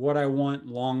keep what I want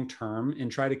long-term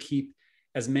and try to keep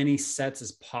as many sets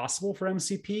as possible for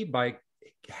MCP by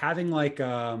having like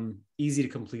easy to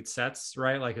complete sets,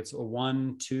 right? Like it's a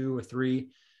 1, 2, or 3.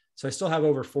 So I still have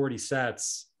over 40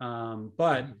 sets,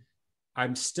 but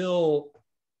I'm still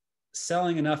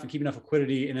selling enough and keeping enough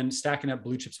liquidity, and then stacking up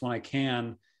blue chips when I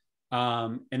can.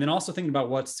 And then also thinking about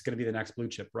what's going to be the next blue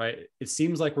chip, right? It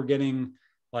seems like we're getting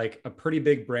like a pretty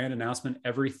big brand announcement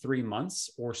every 3 months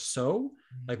or so.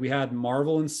 Like we had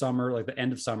Marvel in summer, like the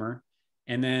end of summer,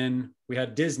 and then we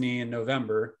had Disney in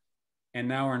November, and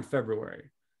now we're in February.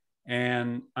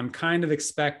 And I'm kind of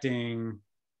expecting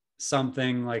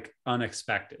something like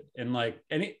unexpected. And like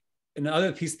and the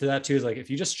other piece to that too is like, if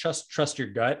you just trust your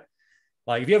gut,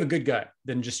 like if you have a good gut,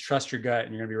 then just trust your gut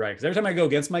and you're gonna be right. Because every time I go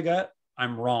against my gut,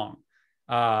 I'm wrong.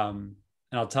 And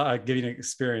I'll give you an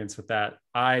experience with that.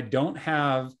 I don't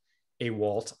have a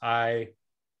Walt. I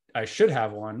should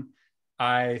have one.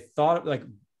 I thought like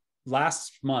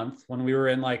last month when we were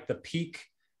in like the peak,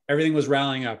 everything was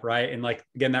rallying up, right? And like,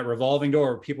 again, that revolving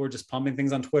door where people were just pumping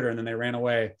things on Twitter and then they ran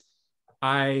away.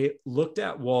 I looked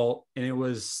at Walt and it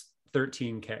was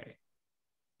 13K.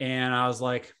 And I was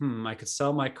like, I could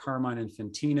sell my Carmine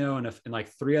Infantino and like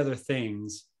 3 other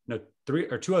things. No, 3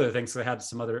 or 2 other things. So I had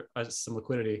some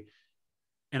liquidity,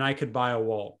 and I could buy a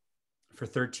Walt for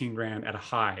 13 grand at a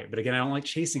high. But again, I don't like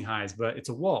chasing highs, but it's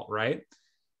a Walt, right?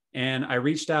 And I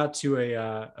reached out to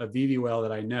a Veve well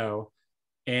that I know,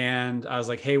 and I was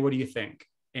like, hey, what do you think?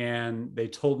 And they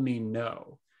told me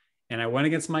no. And I went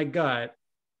against my gut,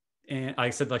 and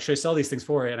I said, like, should I sell these things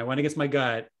for it? And I went against my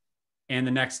gut, and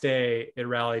the next day it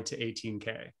rallied to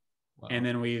 18K. Wow. And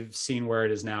then we've seen where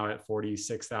it is now at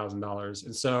 $46,000.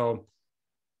 And so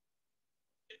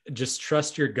just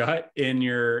trust your gut in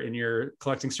your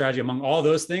collecting strategy. Among all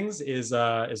those things is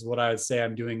what I would say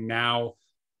I'm doing now,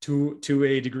 to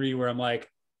a degree where I'm like,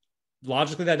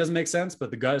 logically that doesn't make sense, but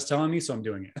the gut is telling me, so I'm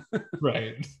doing it.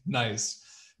 Right. Nice.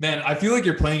 Man, I feel like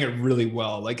you're playing it really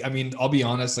well. Like, I mean, I'll be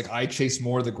honest, like I chase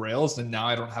more of the grails and now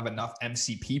I don't have enough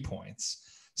MCP points.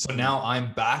 So now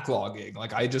I'm backlogging.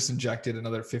 Like I just injected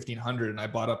another 1,500 and I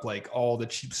bought up like all the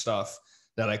cheap stuff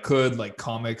that I could, like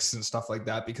comics and stuff like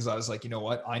that, because I was like, you know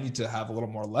what, I need to have a little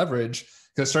more leverage,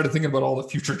 because I started thinking about all the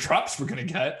future drops we're going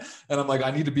to get. And I'm like,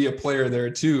 I need to be a player there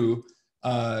too.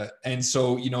 And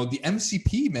so, you know, the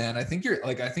MCP, man, I think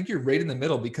you're right in the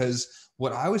middle, because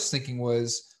what I was thinking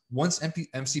was, once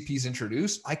MCP is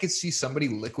introduced, I could see somebody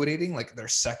liquidating like their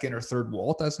second or third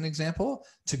wallet as an example,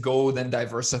 to go then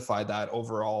diversify that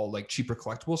overall, like cheaper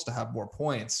collectibles to have more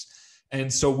points.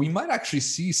 And so we might actually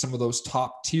see some of those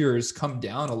top tiers come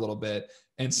down a little bit,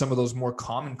 and some of those more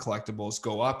common collectibles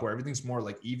go up, where everything's more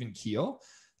like even keel.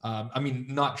 I mean,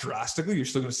 not drastically, you're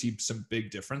still going to see some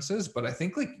big differences, but I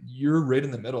think like you're right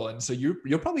in the middle. And so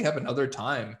you'll probably have another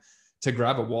time to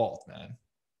grab a wallet, man.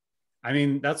 I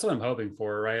mean, that's what I'm hoping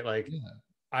for, right? Like,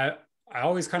 Yeah. I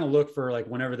always kind of look for like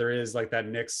whenever there is like that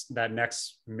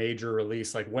next major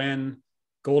release, like when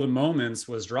Golden Moments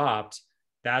was dropped,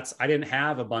 I didn't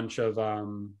have a bunch of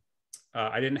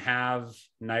I didn't have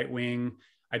Nightwing,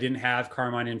 I didn't have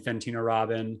Carmine Infantino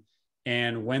Robin,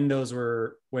 and when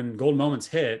Golden Moments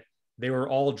hit, they were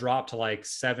all dropped to like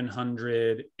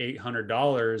 $700,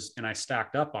 $800, and I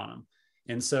stacked up on them.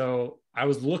 And so I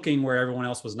was looking where everyone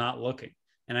else was not looking.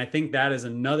 And I think that is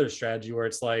another strategy where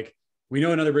it's like, we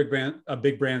know another big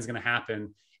brand is going to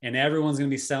happen, and everyone's going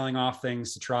to be selling off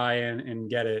things to try and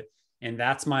get it. And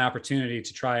that's my opportunity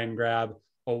to try and grab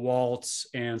a waltz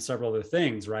and several other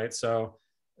things, right? So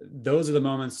those are the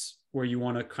moments where you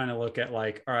want to kind of look at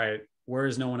like, all right, where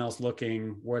is no one else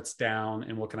looking, what's down,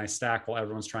 and what can I stack while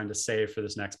everyone's trying to save for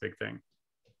this next big thing.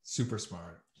 Super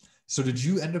smart. So did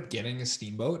you end up getting a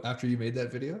steamboat after you made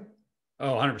that video?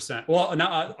 Oh, 100%. Well,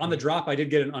 now on the drop, I did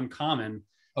get an uncommon.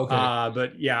 Okay.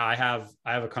 But yeah, I have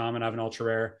a common, I have an ultra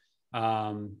rare.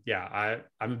 Yeah,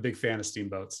 I'm a big fan of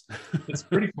steamboats. It's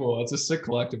pretty cool. It's a sick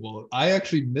collectible. I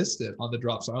actually missed it on the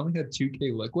drop. So I only had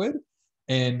 2K liquid,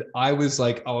 and I was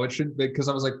like, oh, it shouldn't be, because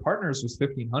I was like, Partners was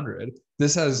 1,500.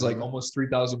 This has like almost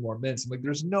 3,000 more mints. I'm like,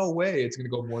 there's no way it's going to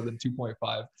go more than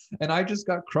 2.5. And I just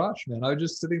got crushed, man. I was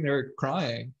just sitting there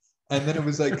crying. And then it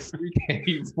was like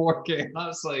 3K, 4K. And I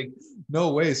was like,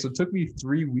 no way. So it took me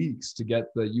 3 weeks to get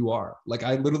the UR. Like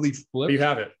I literally flipped. You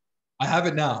have it. I have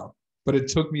it now, but it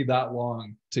took me that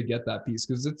long to get that piece,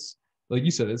 because it's, like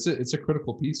you said, it's a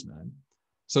critical piece, man.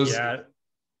 So yeah,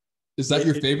 is that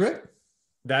your favorite?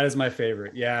 That is my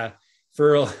favorite. Yeah.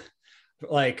 For a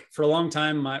long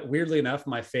time, weirdly enough,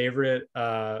 my favorite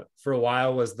for a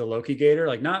while was the Loki Gator.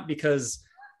 Like, not because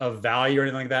of value or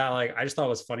anything like that. Like, I just thought it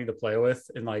was funny to play with,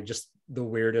 and like just the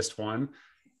weirdest one.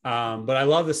 But I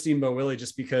love the Steamboat Willie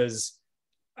just because,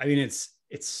 I mean,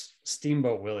 it's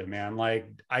Steamboat Willie, man. Like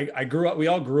we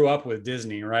all grew up with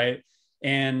Disney, right?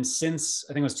 And since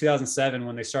I think it was 2007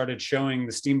 when they started showing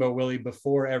the Steamboat Willie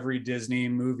before every Disney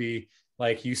movie,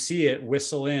 like you see it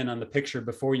whistle in on the picture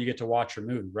before you get to watch your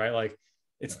movie, right? Like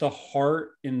it's the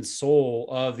heart and soul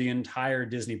of the entire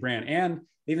Disney brand. And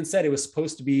they even said it was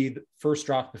supposed to be the first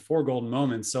drop before Golden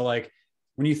Moments. So like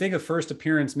when you think of first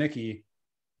appearance Mickey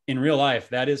in real life,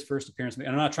 that is first appearance. And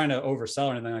I'm not trying to oversell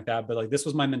or anything like that, but like this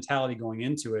was my mentality going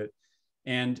into it.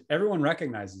 And everyone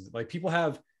recognizes it. Like people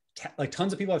have like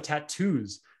tons of people have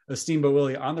tattoos of Steamboat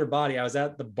Willie on their body. I was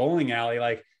at the bowling alley,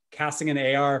 like casting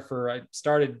an AR I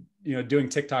started, doing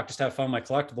TikTok just to have fun with my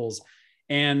collectibles.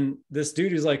 And this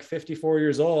dude who's like 54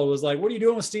 years old was like, "What are you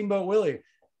doing with Steamboat Willie?"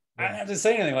 I don't have to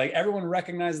say anything. Like everyone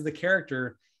recognizes the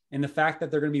character, and the fact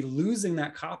that they're going to be losing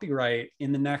that copyright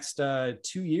in the next 2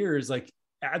 years, like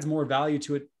adds more value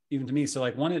to it, even to me. So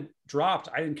like when it dropped,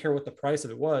 I didn't care what the price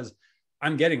of it was.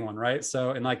 I'm getting one, right?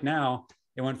 So, and like now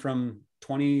it went from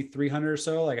 2,300 or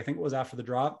so, like I think it was after the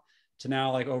drop, to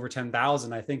now like over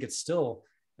 10,000. I think it's still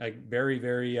like very,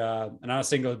 very, and I'm not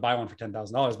saying go buy one for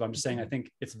 $10,000, but I'm just saying I think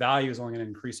its value is only going to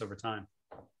increase over time.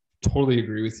 Totally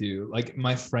agree with you. Like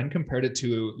my friend compared it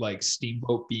to like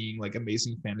Steamboat being like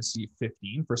Amazing Fantasy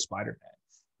 15 for Spider-Man.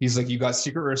 He's like, you got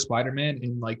Secret Rare Spider-Man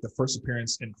in like the first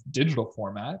appearance in digital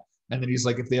format. And then he's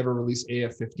like, if they ever release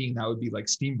AF15, that would be like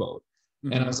Steamboat.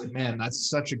 Mm-hmm. And I was like, man, that's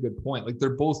such a good point. Like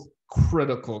they're both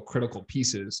critical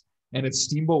pieces. And if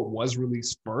Steamboat was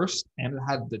released first and it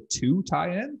had the 2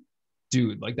 tie-in,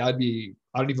 dude, like that'd be,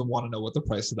 I don't even want to know what the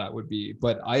price of that would be.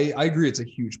 But I agree, it's a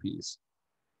huge piece.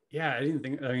 Yeah, I didn't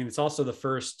think. I mean, it's also the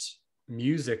first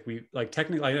music we like.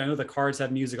 Technically, I know the cards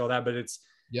have music, all that, but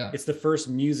Yeah. it's the first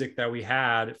music that we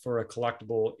had for a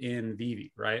collectible in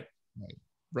Veve, right? Right.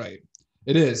 Right.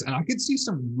 It is. And I could see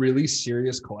some really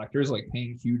serious collectors like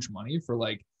paying huge money for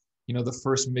like, the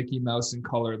first Mickey Mouse in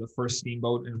color, the first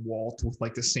Steamboat in Walt with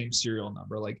like the same serial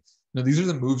number. Like, these are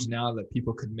the moves now that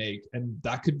people could make. And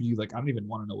that could be like, I don't even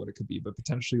want to know what it could be, but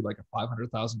potentially like a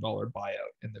 $500,000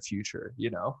 buyout in the future.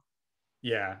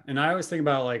 Yeah, and I always think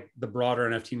about like the broader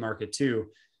NFT market too.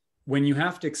 When you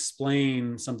have to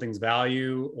explain something's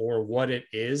value or what it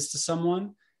is to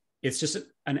someone, it's just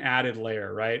an added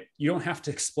layer, right? You don't have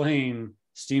to explain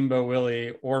Steamboat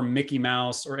Willie or Mickey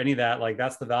Mouse or any of that. Like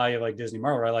that's the value of like Disney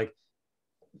Marvel, right? Like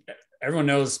everyone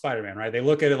knows Spider-Man, right? They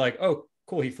look at it like, oh,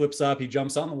 cool, he flips up, he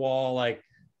jumps on the wall, like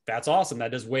that's awesome.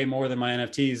 That does way more than my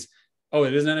NFTs. Oh,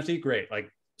 it is an NFT, great,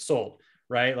 like sold,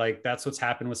 right? Like that's what's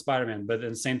happened with Spider-Man. But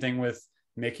then same thing with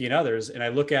Mickey and others. And I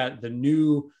look at the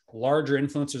new larger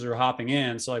influencers who are hopping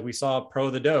in. So like we saw Pro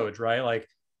the Doge, right? Like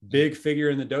big figure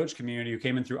in the Doge community who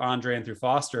came in through Andre and through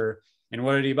Foster. And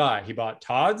what did he buy? He bought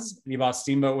Todd's and he bought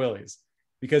Steamboat Willie's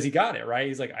because he got it, right?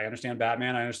 He's like, I understand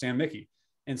Batman, I understand Mickey.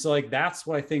 And so like that's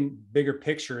what I think bigger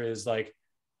picture is like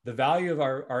the value of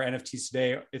our NFTs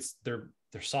today. It's they're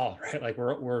solid, right? Like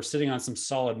we're sitting on some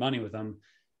solid money with them,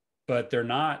 but they're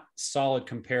not solid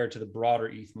compared to the broader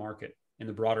ETH market and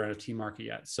the broader NFT market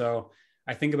yet. So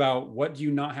I think about what do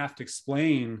you not have to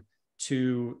explain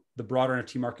to the broader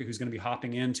NFT market who's going to be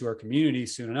hopping into our community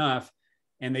soon enough,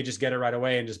 and they just get it right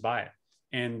away and just buy it.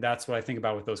 And that's what I think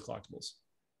about with those collectibles.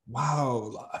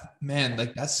 Wow, man,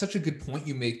 like that's such a good point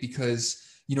you make because,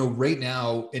 right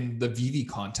now in the Veve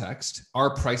context,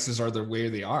 our prices are the way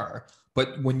they are.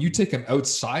 But when you take them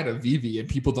outside of Veve and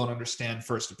people don't understand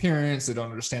first appearance, they don't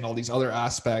understand all these other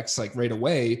aspects like right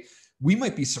away, we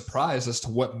might be surprised as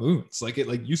to what moves. Like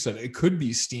you said, it could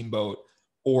be Steamboat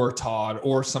or Todd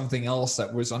or something else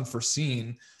that was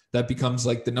unforeseen that becomes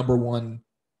like the number one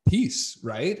piece,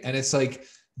 right? And it's like,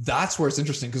 that's where it's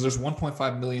interesting because there's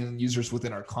 1.5 million users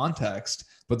within our context,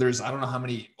 but there's, I don't know how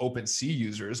many OpenSea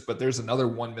users, but there's another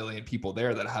 1 million people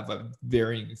there that have a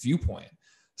varying viewpoint.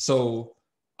 So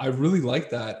I really like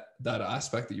that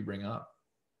aspect that you bring up.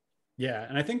 Yeah.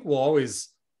 And I think we'll always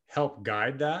help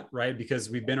guide that, right? Because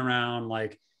we've been around,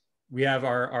 like we have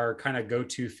our kind of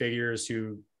go-to figures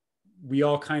who we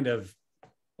all kind of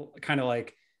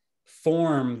like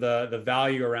form the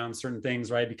value around certain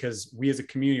things, right? Because we as a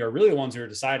community are really the ones who are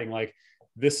deciding like,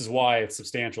 this is why it's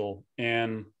substantial.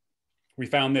 And we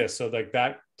found this. So like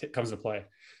that comes into play.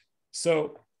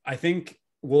 So I think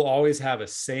we'll always have a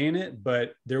say in it,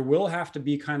 but there will have to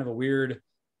be kind of a weird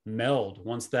meld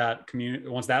once that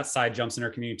side jumps in our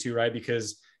community too, right?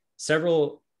 Because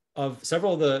several of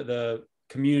the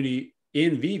community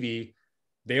in Veve,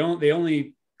 they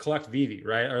only collect Veve,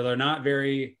 right? Or they're not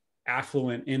very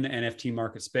affluent in the NFT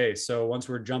market space. So once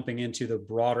we're jumping into the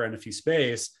broader NFT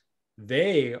space,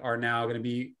 they are now going to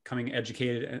be becoming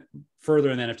educated further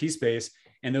in the NFT space.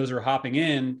 And those who are hopping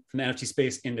in from the NFT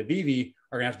space into Veve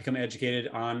are going to have to become educated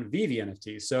on Veve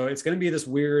NFTs. So it's going to be this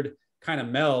weird kind of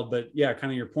meld, but yeah,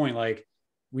 kind of your point, like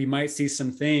we might see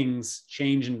some things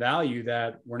change in value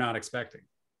that we're not expecting.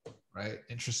 Right.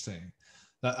 Interesting.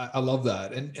 I love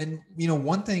that. And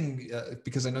one thing,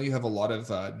 because I know you have a lot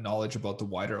of knowledge about the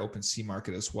wider OpenSea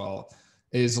market as well,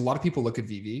 is a lot of people look at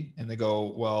Veve and they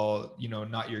go, well,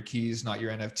 not your keys, not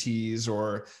your NFTs,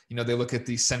 or, they look at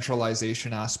the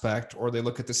centralization aspect, or they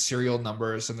look at the serial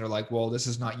numbers and they're like, well, this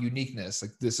is not uniqueness.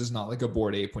 Like this is not like a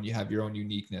Bored Ape when you have your own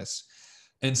uniqueness.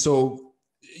 And so,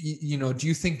 do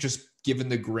you think just given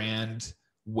the grand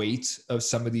weight of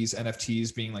some of these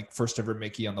NFTs being like first ever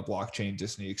Mickey on the blockchain,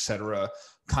 Disney, et cetera,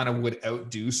 kind of would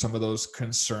outdo some of those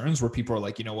concerns where people are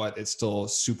like, you know what, it's still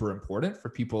super important for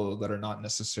people that are not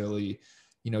necessarily,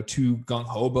 too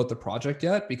gung-ho about the project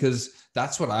yet? Because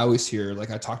that's what I always hear.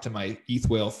 Like I talk to my ETH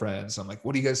whale friends. I'm like,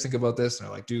 what do you guys think about this? And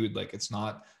they're like, dude, like it's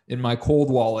not in my cold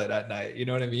wallet at night. You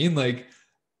know what I mean? Like,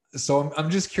 so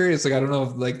I'm just curious. Like, I don't know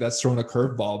if like that's throwing a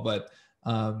curveball, but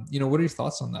what are your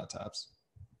thoughts on that, Taps?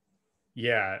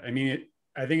 Yeah, I mean,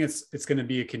 I think it's going to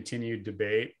be a continued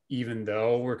debate, even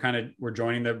though we're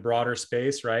joining the broader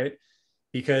space, right?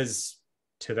 Because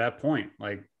to that point,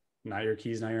 like not your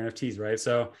keys, not your NFTs, right?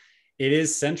 So it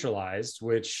is centralized,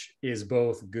 which is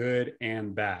both good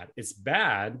and bad. It's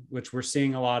bad, which we're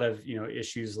seeing a lot of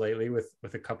issues lately with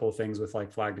a couple of things with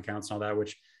like flagged accounts and all that,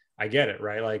 which I get it,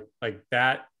 right? Like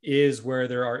that is where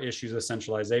there are issues with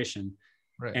centralization.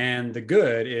 Right. And the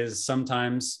good is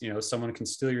sometimes, someone can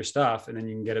steal your stuff and then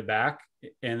you can get it back.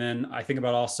 And then I think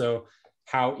about also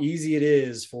how easy it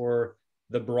is for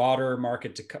the broader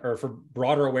market or for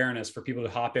broader awareness for people to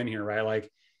hop in here, right?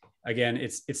 Like, again,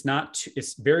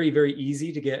 it's very, very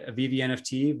easy to get a Veve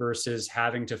NFT versus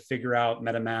having to figure out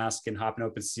MetaMask and hop in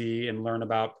OpenSea and learn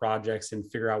about projects and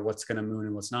figure out what's going to moon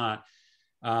and what's not.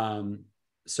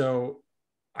 So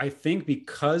I think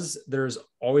because there's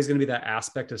always going to be that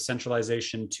aspect of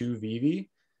centralization to Veve,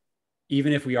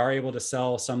 even if we are able to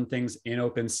sell some things in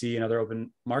OpenSea and other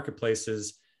open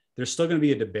marketplaces, there's still going to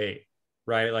be a debate,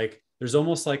 right? Like, there's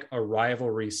almost like a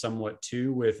rivalry somewhat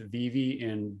too with Veve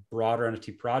and broader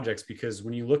NFT projects, because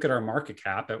when you look at our market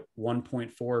cap at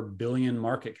 1.4 billion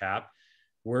market cap,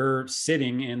 we're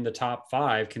sitting in the top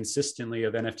 5 consistently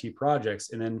of NFT projects.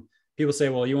 And then people say,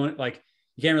 well, you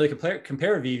can't really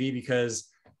compare Veve because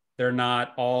they're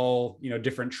not all,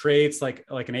 different traits like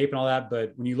an ape and all that.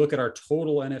 But when you look at our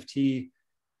total NFT,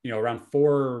 around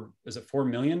 4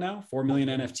 million now, 4 million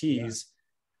NFTs. Yeah.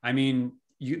 I mean,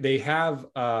 they have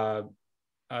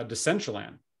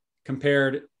Decentraland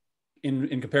compared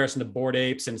in comparison to Bored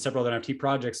Apes and several other NFT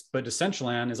projects, but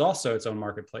Decentraland is also its own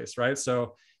marketplace, right?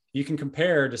 So you can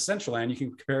compare Decentraland, you can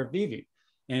compare Veve,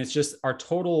 and it's just our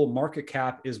total market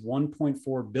cap is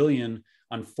 1.4 billion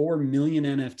on 4 million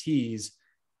NFTs.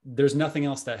 There's nothing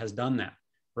else that has done that,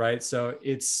 right? So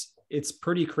it's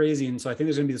pretty crazy, and so I think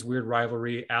there's going to be this weird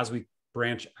rivalry as we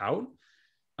branch out.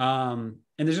 And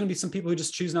there's going to be some people who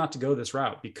just choose not to go this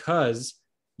route because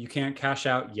you can't cash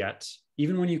out yet.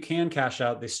 Even when you can cash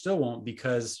out, they still won't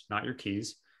because not your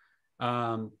keys.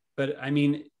 But I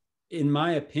mean, in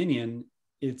my opinion,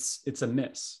 it's a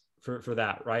miss for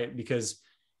that, right? Because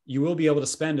you will be able to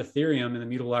spend Ethereum in the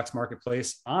Mutable X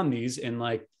marketplace on these. And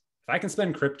like, if I can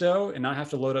spend crypto and not have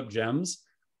to load up gems,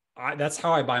 that's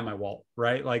how I buy my wallet,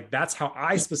 right? Like, that's how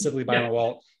I specifically buy my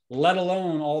wallet, let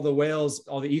alone all the whales,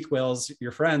 all the ETH whales,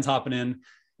 your friends hopping in.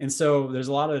 And so there's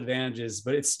a lot of advantages,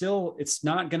 but it's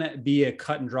not going to be a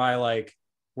cut and dry, like,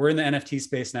 we're in the NFT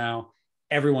space now,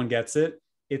 everyone gets it.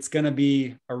 It's going to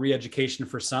be a re-education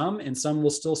for some, and some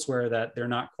will still swear that they're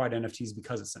not quite NFTs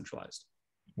because it's centralized.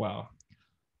 Wow.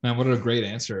 Man, what a great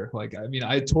answer. Like, I mean,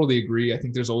 I totally agree. I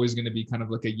think there's always going to be kind of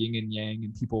like a yin and yang,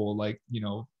 and people like,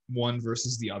 one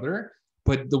versus the other.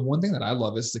 But the one thing that I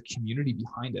love is the community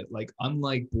behind it. Like,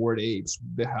 unlike Bored Apes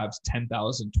that have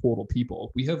 10,000 total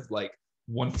people, we have like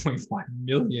 1.5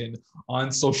 million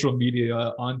on social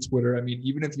media, on Twitter. I mean,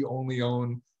 even if you only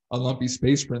own a lumpy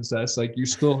space princess, like, you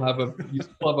still have a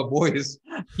voice,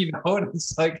 and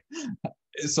it's like,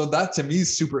 so that to me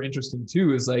is super interesting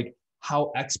too, is like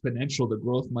how exponential the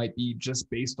growth might be just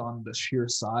based on the sheer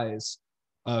size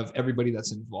of everybody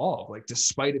that's involved. Like,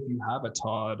 despite if you have a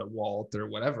Todd, a Walt, or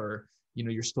whatever,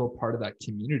 you're still part of that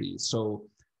community. So,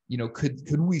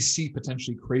 could we see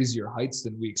potentially crazier heights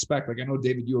than we expect? Like, I know,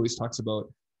 David, you always talks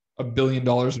about $1 billion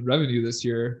in revenue this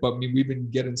year, but I mean, we've been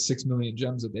getting 6 million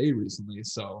gems a day recently.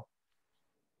 So.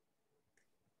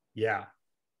 Yeah.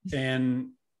 And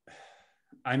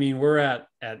I mean, we're at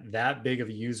that big of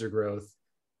a user growth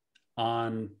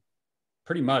on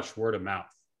pretty much word of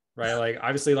mouth, right? Like,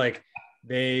 obviously, like,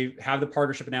 they have the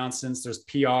partnership announcements, there's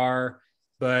PR,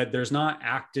 but there's not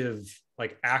active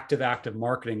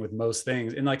marketing with most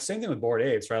things. And like, same thing with Bored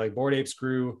Apes, right? Like, Bored Apes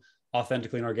grew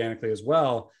authentically and organically as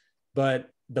well, but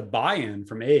the buy-in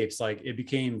from apes, like, it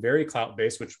became very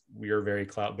clout-based, which we are very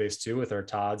clout-based too with our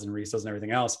Todds and Restos and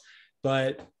everything else.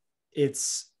 But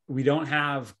we don't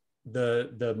have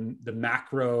the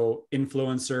macro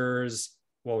influencers.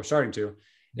 Well, we're starting to,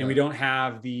 and we don't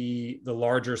have the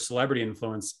larger celebrity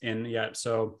influence in yet.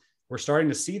 So we're starting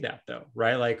to see that though,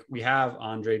 right? Like, we have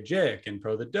Andre Jick and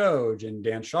Pro the Doge and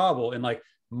Dan Schawbel and like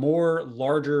more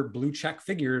larger blue check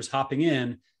figures hopping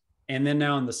in. And then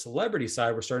now on the celebrity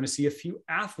side, we're starting to see a few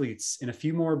athletes and a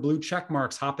few more blue check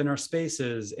marks hop in our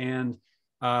spaces. And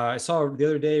I saw the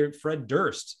other day, Fred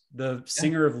Durst, the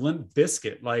singer of Limp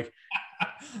Bizkit, like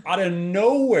out of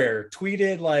nowhere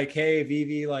tweeted like, hey,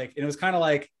 Veve, like, and it was kind of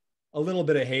like a little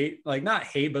bit of hate, like not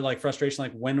hate, but like frustration,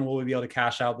 like, when will we be able to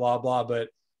cash out, blah, blah. But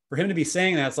for him to be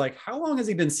saying that, it's like, how long has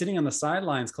he been sitting on the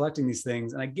sidelines collecting these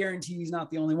things? And I guarantee he's not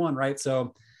the only one, right?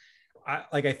 So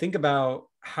I think about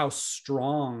how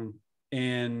strong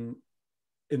and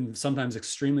sometimes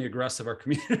extremely aggressive our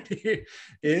community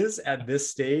is at this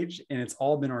stage, and it's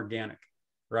all been organic,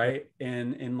 right?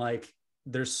 And like,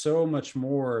 there's so much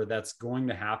more that's going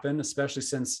to happen, especially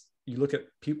since you look at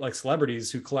people like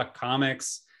celebrities who collect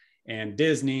comics and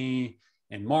Disney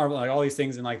and Marvel, like all these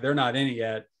things, and like, they're not in it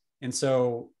yet. And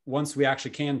so once we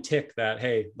actually can tick that,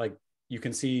 hey, like, you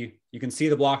can see the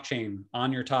blockchain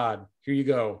on your Todd, here you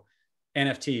go,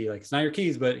 NFT, like, it's not your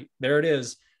keys, but there it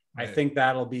is. Right. I think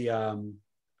that'll be a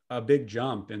big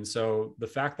jump. And so the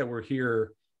fact that we're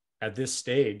here at this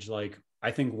stage, like,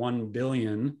 I think 1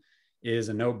 billion is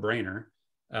a no brainer.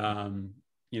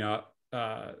 You know,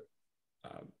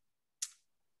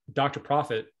 Dr.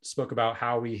 Profit spoke about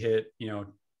how we hit, you know,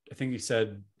 I think he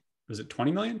said, was it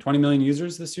 20 million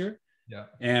users this year? Yeah.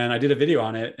 And I did a video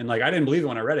on it, and like, I didn't believe it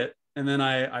when I read it. And then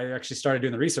I actually started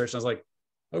doing the research, and I was like,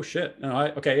 oh shit. No,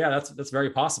 okay. Yeah, that's very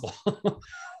possible.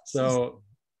 So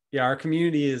yeah, our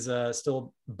community is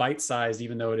still bite-sized,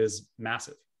 even though it is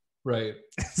massive. Right.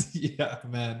 Yeah,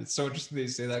 man. It's so interesting that you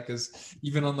say that, because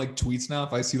even on like tweets now,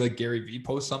 if I see like Gary Vee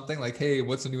post something like, hey,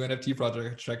 what's a new NFT project I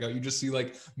can check out? You just see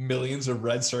like millions of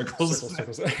red circles.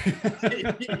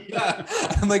 Yeah.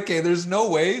 I'm like, okay, there's no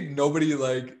way nobody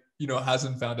like, you know,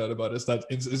 hasn't found out about us that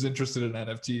is interested in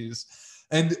NFTs.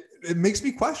 And it makes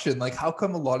me question, like, how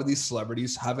come a lot of these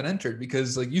celebrities haven't entered?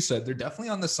 Because like you said, they're definitely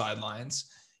on the sidelines.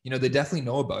 You know, they definitely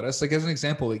know about us. Like as an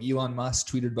example, like Elon Musk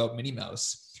tweeted about Minnie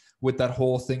Mouse with that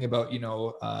whole thing about, you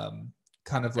know,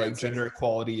 kind of like gender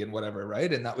equality and whatever,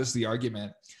 right? And that was the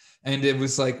argument. And it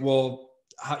was like, well,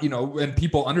 how, you know, and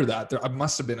people under that, there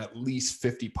must have been at least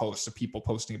 50 posts of people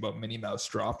posting about Minnie Mouse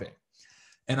dropping.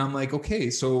 And I'm like, okay,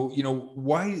 so, you know,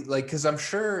 why, like, because I'm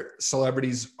sure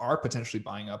celebrities are potentially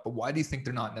buying up, but why do you think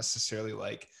they're not necessarily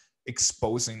like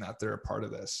exposing that they're a part of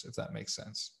this, if that makes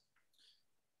sense?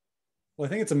 Well, I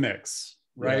think it's a mix,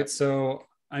 right? Yeah. So,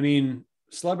 I mean,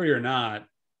 celebrity or not,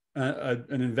 an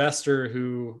investor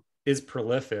who is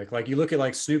prolific, like you look at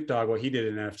like Snoop Dogg, what he did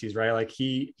in NFTs, right? Like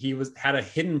he had a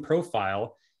hidden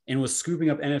profile and was scooping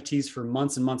up NFTs for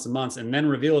months and months and months, and then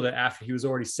revealed it after he was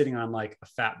already sitting on like a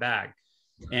fat bag.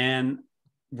 And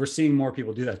we're seeing more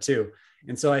people do that too.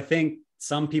 And so I think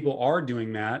some people are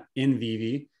doing that in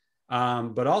Veve,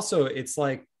 but also it's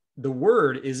like the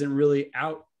word isn't really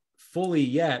out fully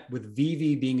yet with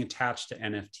Veve being attached to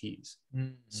NFTs.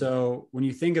 Mm-hmm. So when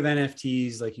you think of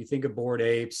NFTs, like you think of Bored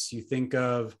Apes, you think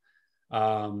of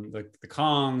like the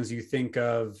Kongs, you think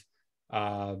of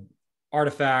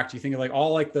Artifact, you think of like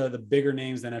all like the bigger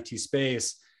names in the NFT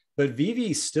space, but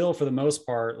Veve still for the most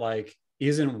part like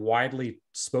isn't widely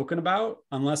spoken about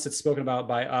unless it's spoken about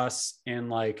by us and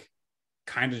like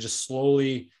kind of just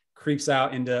slowly creeps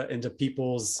out into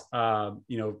people's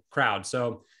you know, crowd.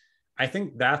 So I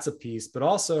think that's a piece, but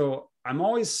also I don't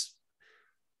want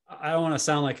to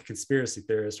sound like a conspiracy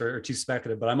theorist or too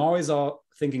speculative, but I'm always all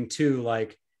thinking too,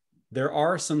 like there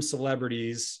are some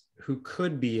celebrities who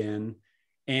could be in,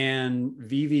 and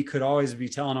Veve could always be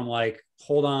telling them like,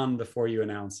 hold on before you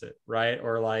announce it. Right.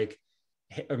 Or like,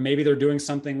 or maybe they're doing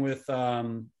something with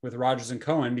Rogers and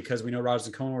Cohen, because we know Rogers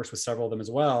and Cohen works with several of them as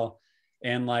well.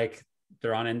 And like,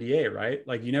 they're on NDA, right?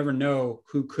 Like you never know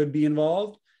who could be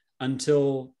involved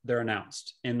until they're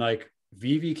announced. And like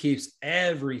Veve keeps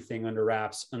everything under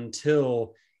wraps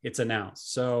until it's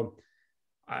announced. So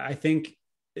I think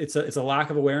it's a lack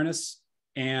of awareness,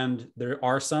 and there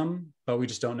are some, but we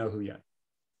just don't know who yet.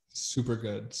 Super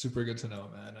good to know,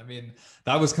 man. I mean,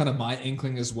 that was kind of my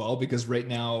inkling as well, because right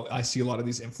now I see a lot of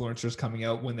these influencers coming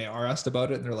out when they are asked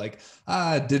about it, and they're like,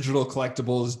 digital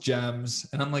collectibles, gems.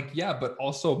 And I'm like, yeah, but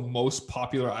also most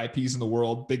popular IPs in the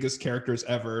world, biggest characters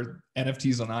ever,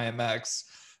 NFTs on IMX.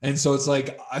 And so it's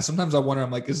like, sometimes I wonder,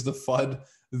 I'm like, is the FUD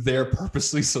there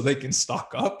purposely so they can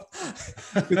stock up?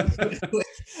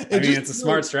 It's a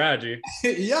smart strategy.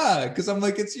 Yeah, because I'm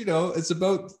like, it's, you know, it's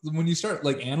about when you start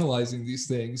like analyzing these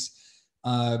things,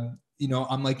 you know,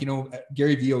 I'm like, you know,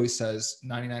 Gary Vee always says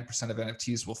 99% of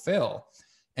NFTs will fail.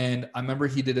 And I remember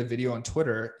he did a video on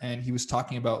Twitter, and he was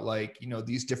talking about like, you know,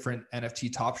 these different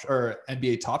NFT or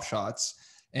NBA top shots,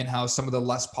 and how some of the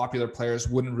less popular players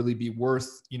wouldn't really be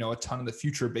worth, you know, a ton in the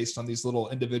future based on these little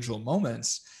individual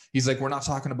moments. He's like, we're not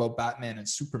talking about Batman and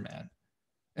Superman.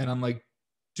 And I'm like,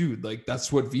 dude, like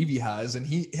that's what Veve has. And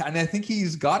I think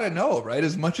he's got to know, right?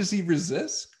 As much as he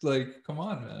resists, like, come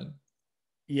on, man.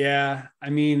 Yeah. I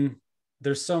mean,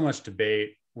 there's so much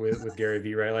debate with Gary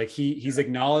Vee, right? Like he's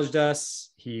acknowledged us.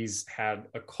 He's had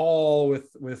a call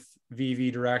with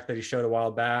Veve Direct that he showed a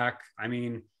while back. I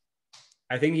mean,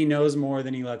 I think he knows more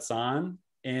than he lets on.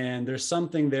 And there's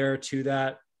something there to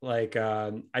that. Like,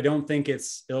 I don't think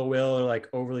it's ill will or like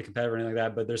overly competitive or anything like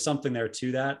that, but there's something there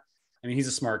to that. I mean, he's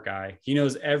a smart guy. He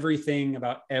knows everything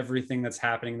about everything that's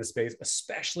happening in the space,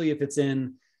 especially if it's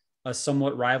in a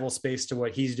somewhat rival space to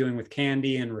what he's doing with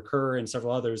Candy and Recur and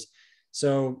several others.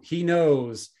 So he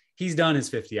knows he's done his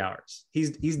 50 hours.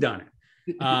 He's done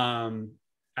it.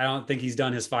 I don't think he's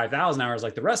done his 5,000 hours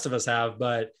like the rest of us have,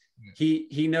 but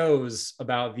he knows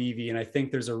about Veve, and I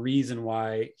think there's a reason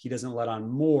why he doesn't let on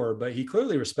more. But he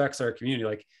clearly respects our community.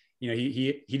 Like, you know,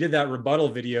 he did that rebuttal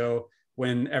video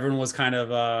when everyone was kind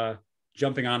of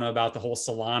jumping on him about the whole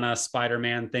Solana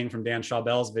Spider-Man thing from Dan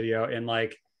Schawbel's video, and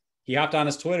like he hopped on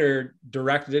his Twitter,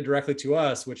 directed it directly to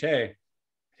us, which, hey,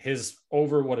 his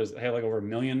over, what is it? Hey, like over 1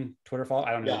 million Twitter followers.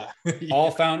 I don't know. Yeah. All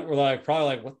found, we're like, probably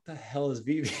like, what the hell is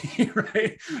Veve?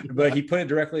 Right. Yeah. But he put it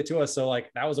directly to us. So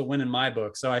like, that was a win in my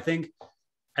book. So I think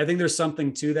there's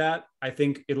something to that. I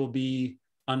think it'll be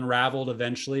unraveled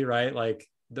eventually. Right. Like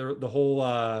the whole,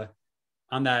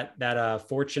 on that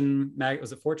Fortune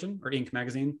was it Fortune or Inc.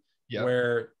 magazine, Yep.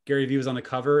 where Gary Vee was on the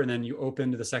cover, and then you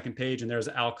open to the second page and there's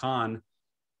Al Khan.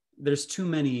 There's too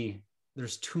many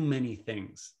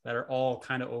things that are all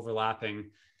kind of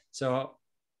overlapping. So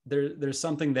there's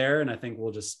something there, and I think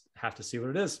we'll just have to see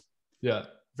what it is. Yeah,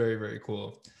 very, very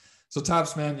cool. So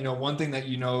Taps, man, one thing that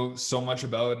you know so much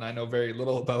about and I know very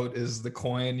little about is the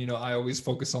coin. I always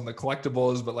focus on the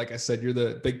collectibles, but like I said, you're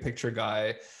the big picture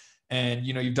guy. And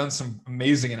you've done some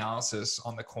amazing analysis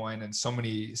on the coin and so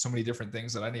many different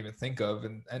things that I didn't even think of.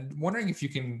 And wondering if you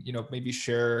can, maybe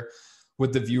share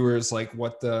with the viewers like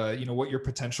what what your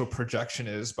potential projection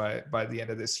is by the end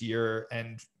of this year,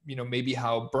 and maybe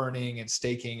how burning and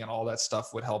staking and all that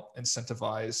stuff would help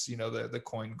incentivize the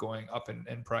coin going up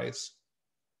in price.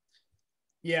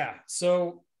 Yeah,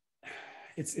 so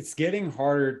it's getting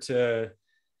harder to,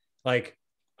 like,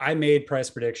 I made price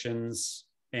predictions,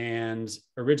 and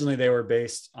originally they were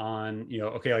based on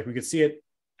okay, like we could see it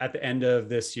at the end of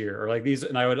this year, or like these,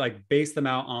 and I would like base them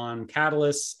out on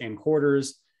catalysts and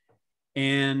quarters.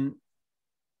 And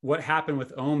what happened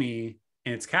with OMI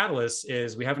and its catalysts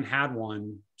is we haven't had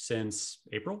one since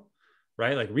April,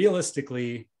 right? Like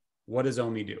realistically, what does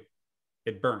OMI do?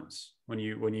 It burns when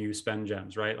you spend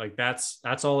gems, right? Like that's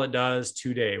all it does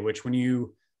today, which when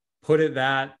you put it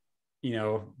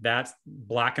that's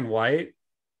black and white,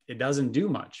 it doesn't do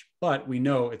much, but we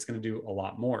know it's going to do a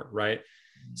lot more, right?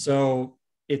 So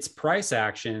its price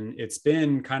action, it's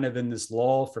been kind of in this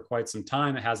lull for quite some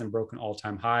time. It hasn't broken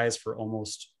all-time highs for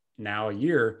almost now a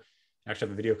year. I actually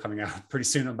have a video coming out pretty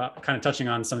soon about kind of touching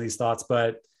on some of these thoughts.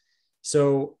 But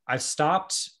so I've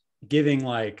stopped giving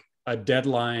like a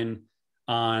deadline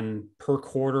on per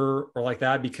quarter or like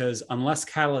that, because unless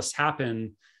catalysts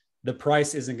happen, the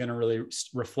price isn't going to really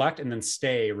reflect and then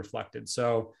stay reflected.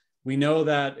 So we know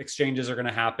that exchanges are going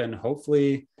to happen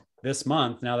hopefully this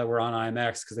month, now that we're on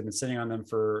IMX, because they've been sitting on them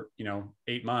for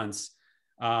 8 months.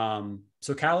 So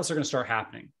catalysts are going to start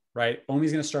happening, right? OMI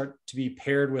is going to start to be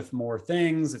paired with more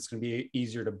things. It's going to be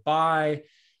easier to buy.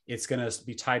 It's going to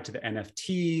be tied to the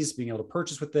NFTs, being able to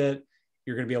purchase with it.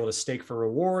 You're going to be able to stake for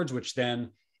rewards, which then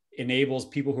enables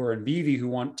people who are in Veve who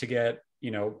want to get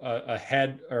a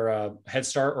head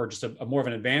start, or just a more of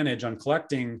an advantage on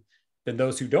collecting than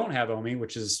those who don't have OMI,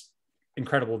 which is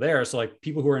incredible there. So like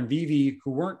people who are in Veve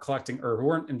who weren't collecting or who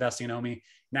weren't investing in OMI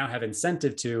now have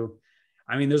incentive to.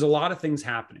 I mean, there's a lot of things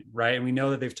happening, right? And we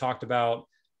know that they've talked about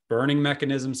burning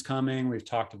mechanisms coming. We've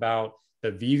talked about the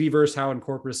Veveverse,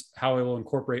 how it will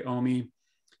incorporate OMI.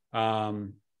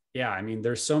 Yeah, I mean,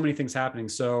 there's so many things happening.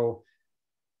 So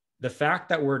the fact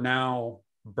that we're now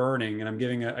burning, and I'm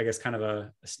giving I guess kind of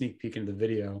a sneak peek into the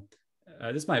video.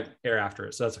 This might air after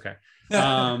it, so that's okay.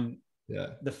 Yeah.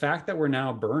 The fact that we're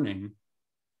now burning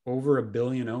over 1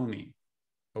 billion OMI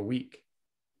a week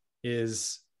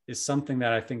is something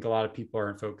that I think a lot of people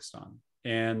aren't focused on.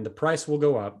 And the price will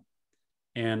go up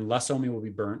and less OMI will be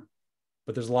burnt,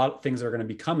 but there's a lot of things that are going to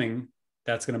be coming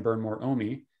that's going to burn more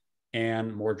OMI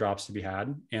and more drops to be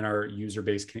had. And our user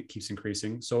base keeps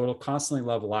increasing. So it'll constantly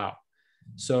level out.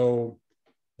 So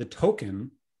the token,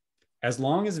 as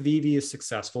long as Veve is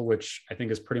successful, which I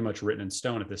think is pretty much written in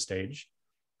stone at this stage,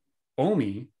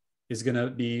 OMI is going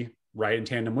to be right in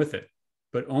tandem with it.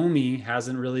 But OMI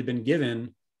hasn't really been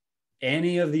given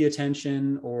any of the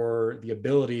attention or the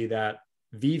ability that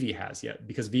Veve has yet,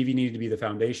 because Veve needed to be the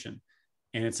foundation,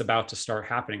 and it's about to start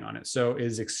happening on it. So it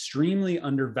is extremely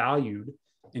undervalued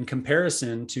in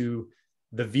comparison to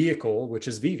the vehicle, which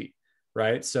is Veve,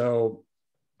 right? So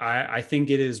I think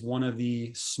it is one of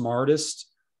the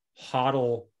smartest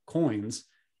HODL coins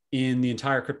in the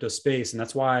entire crypto space. And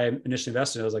that's why I initially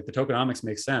invested. I was like, the tokenomics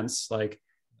makes sense. Like,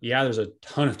 yeah, there's a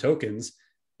ton of tokens,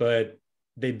 but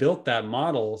they built that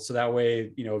model so that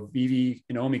way, Veve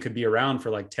and OMI could be around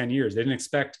for like 10 years. They didn't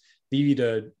expect Veve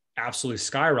to absolutely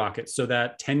skyrocket. So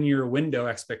that 10-year window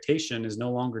expectation is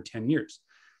no longer 10 years.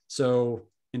 So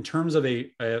in terms of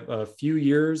a few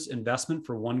years investment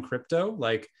for one crypto,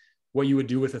 like what you would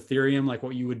do with Ethereum, like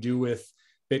what you would do with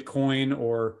Bitcoin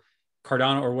or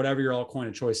Cardano or whatever your altcoin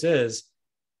of choice is,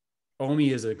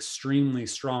 OMI is an extremely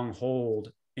strong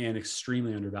hold and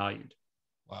extremely undervalued.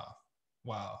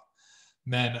 Wow.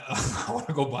 Man, I want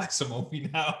to go buy some OMI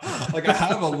now. Like I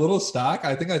have a little stock.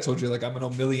 I think I told you, like I'm a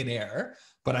millionaire,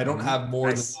 but I don't have more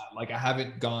than that. Like I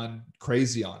haven't gone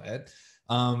crazy on it.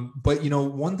 But,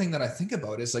 one thing that I think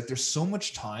about is like, there's so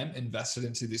much time invested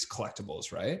into these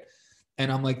collectibles, right?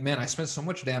 And I'm like, man, I spent so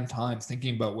much damn time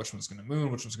thinking about which one's going to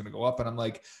moon, which one's going to go up. And I'm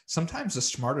like, sometimes the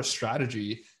smartest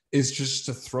strategy is just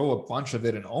to throw a bunch of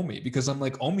it in Omi, because I'm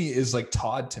like, Omi is like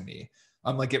Todd to me.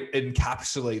 I'm like, it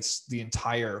encapsulates the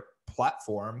entire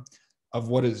platform of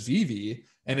what is Veve.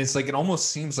 And it's like, it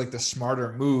almost seems like the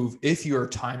smarter move if you're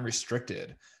time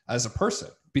restricted as a person,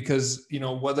 because,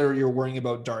 whether you're worrying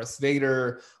about Darth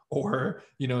Vader or,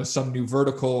 some new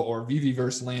vertical or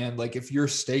Viviverse land, like if you're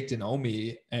staked in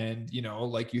Omi and,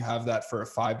 like you have that for a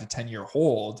 5 to 10 year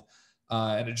hold,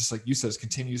 and it just, like you says,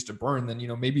 continues to burn, then,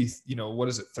 maybe, what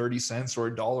is it, 30 cents or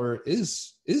 $1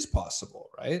 is possible.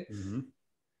 Right. Mm-hmm.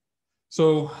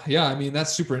 So yeah, I mean,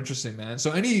 that's super interesting, man.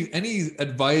 So any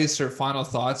advice or final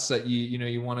thoughts that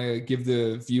you want to give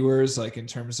the viewers, like in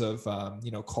terms of,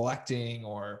 collecting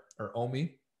or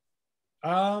Omi?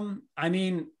 I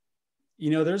mean,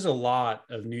 there's a lot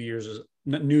of new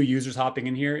users hopping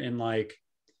in here, and like,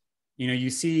 you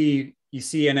see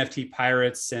NFT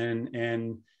Pirates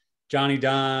and Johnny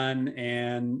Dunn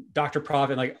and Dr.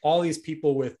 Profit, like all these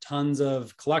people with tons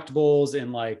of collectibles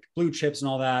and like blue chips and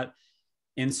all that.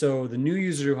 And so the new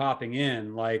users who are hopping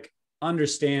in, like,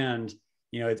 understand,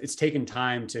 it's taken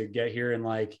time to get here, and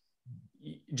like,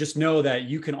 just know that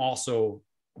you can also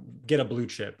get a blue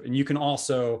chip, and you can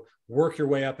also work your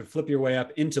way up and flip your way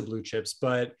up into blue chips.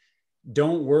 But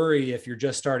don't worry if you're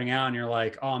just starting out and you're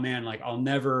like, oh man, like I'll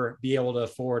never be able to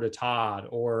afford a Todd,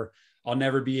 or I'll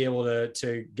never be able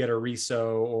to get a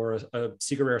Riso or a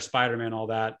secret rare Spider-Man, all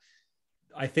that.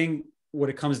 I think what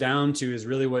it comes down to is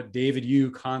really what David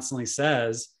Yu constantly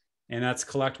says, and that's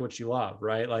collect what you love,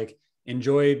 right? Like,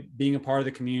 enjoy being a part of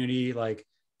the community. Like,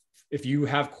 if you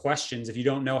have questions, if you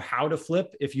don't know how to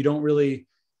flip, if you don't really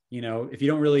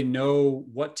know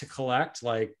what to collect,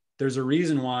 like, there's a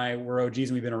reason why we're OGs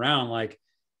and we've been around. Like,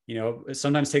 it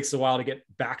sometimes takes a while to get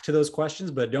back to those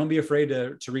questions, but don't be afraid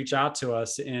to reach out to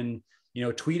us and,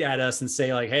 tweet at us and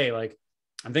say like, hey, like,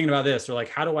 I'm thinking about this, or like,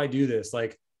 how do I do this?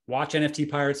 Like, watch NFT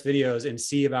Pirates videos and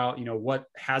see about, what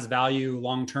has value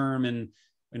long-term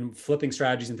and flipping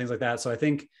strategies and things like that. So I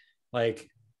think like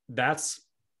that's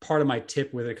part of my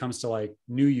tip when it comes to like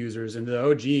new users. And the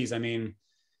OGs, I mean,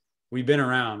 we've been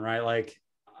around, right? Like,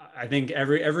 I think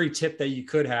every tip that you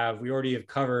could have, we already have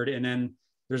covered. And then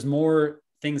there's more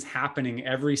things happening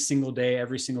every single day,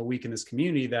 every single week in this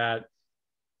community, that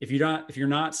if you're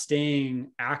not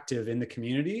staying active in the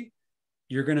community,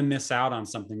 you're going to miss out on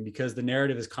something, because the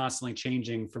narrative is constantly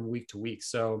changing from week to week.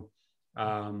 So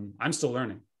I'm still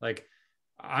learning. Like,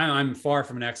 I'm far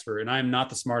from an expert, and I'm not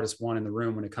the smartest one in the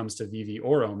room when it comes to Veve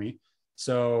or Omi.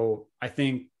 So I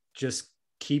think just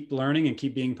keep learning and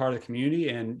keep being part of the community,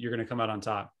 and you're going to come out on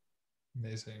top.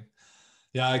 Amazing.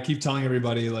 Yeah, I keep telling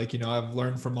everybody, like, I've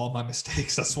learned from all my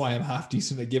mistakes. That's why I'm half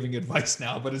decent at giving advice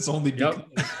now, but it's only because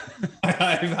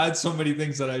I've had so many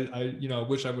things that I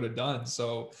wish I would have done.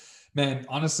 So, man,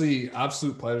 honestly,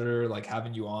 absolute pleasure, like,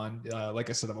 having you on. Like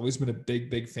I said, I've always been a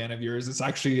big fan of yours. It's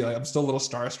actually, like, I'm still a little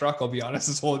starstruck, I'll be honest.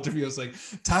 This whole interview, I was like,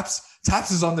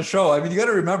 Taps is on the show. I mean, you got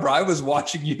to remember, I was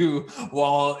watching you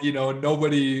while,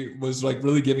 nobody was like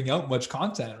really giving out much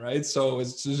content, right? So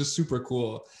it's just super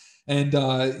cool. And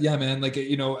yeah, man, like,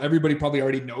 everybody probably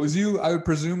already knows you, I would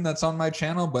presume, that's on my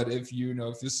channel. But if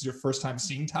if this is your first time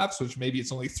seeing Taps, which maybe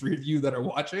it's only 3 of you that are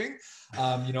watching,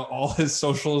 all his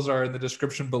socials are in the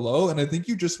description below. And I think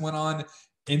you just went on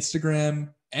Instagram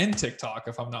and TikTok,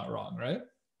 if I'm not wrong, right?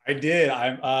 I did.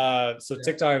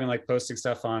 TikTok, I've been like posting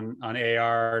stuff on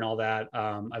AR and all that.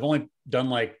 I've only done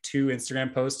like 2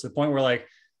 Instagram posts, to the point where like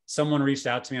someone reached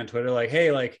out to me on Twitter, like,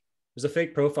 hey, like, there's a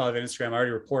fake profile of Instagram I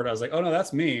already reported. I was like, oh no,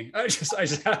 that's me. I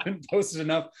just haven't posted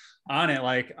enough on it.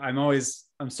 Like, I'm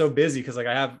so busy, because like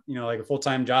I have, like a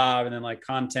full-time job, and then like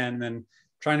content, and then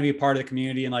trying to be a part of the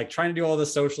community, and like trying to do all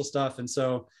this social stuff. And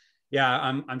so, yeah,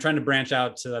 I'm trying to branch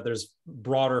out to that. There's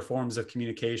broader forms of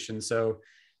communication. So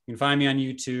you can find me on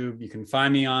YouTube. You can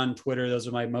find me on Twitter. Those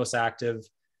are my most active.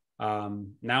 Now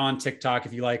on TikTok,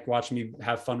 if you like watching me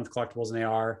have fun with collectibles and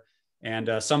AR,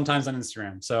 and sometimes on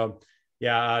Instagram. So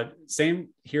yeah, same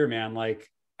here, man. Like,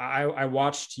 I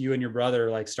watched you and your brother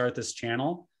like start this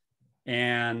channel,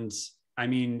 and I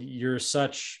mean, you're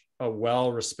such a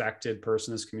well-respected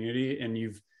person in this community, and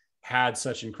you've had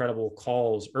such incredible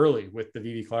calls early with the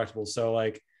Veve collectibles. So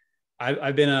like,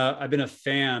 I've been a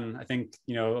fan, I think,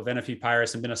 of NFT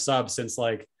Pirates, and been a sub since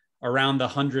like around the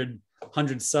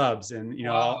 100 subs. And,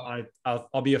 wow.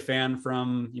 I'll be a fan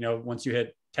from, once you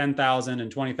hit 10,000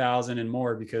 and 20,000 and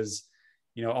more, because,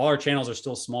 all our channels are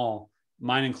still small,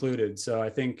 mine included. So I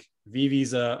think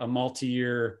Veve's a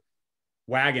multi-year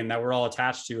wagon that we're all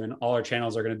attached to, and all our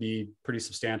channels are going to be pretty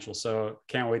substantial. So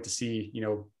can't wait to see,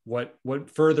 what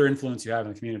further influence you have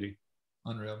in the community.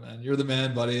 Unreal, man. You're the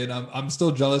man, buddy. And I'm still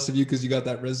jealous of you because you got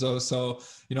that Rizzo. So,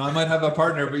 I might have a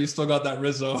partner, but you still got that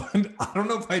Rizzo. And I don't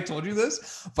know if I told you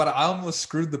this, but I almost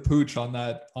screwed the pooch on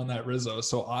that Rizzo.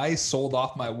 So I sold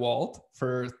off my Walt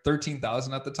for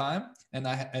 13,000 at the time. And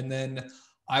then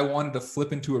I wanted to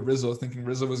flip into a Rizzo, thinking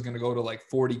Rizzo was going to go to like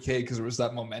 40K because there was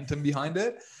that momentum behind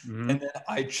it. Mm-hmm. And then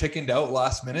I chickened out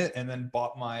last minute and then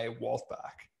bought my Walt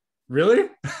back. Really?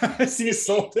 I see you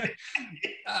sold it.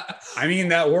 I mean,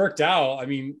 that worked out. I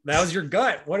mean, that was your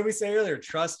gut. What did we say earlier?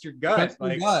 Trust your gut.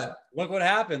 Look what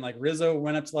happened. Like Rizzo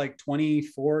went up to like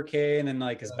 24K and then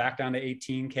like is back down to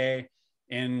 18K,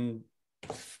 and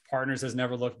Partners has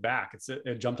never looked back.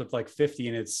 It jumped up to like 50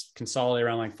 and it's consolidated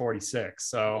around like 46.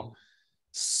 So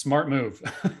smart move.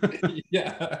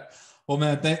 Yeah. Well,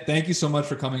 man, thank you so much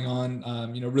for coming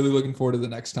on. Really looking forward to the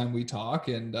next time we talk.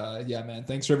 And yeah, man,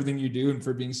 thanks for everything you do and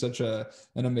for being such an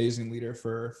amazing leader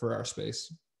for our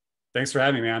space. Thanks for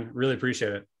having me, man. Really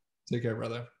appreciate it. Take care,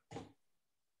 brother.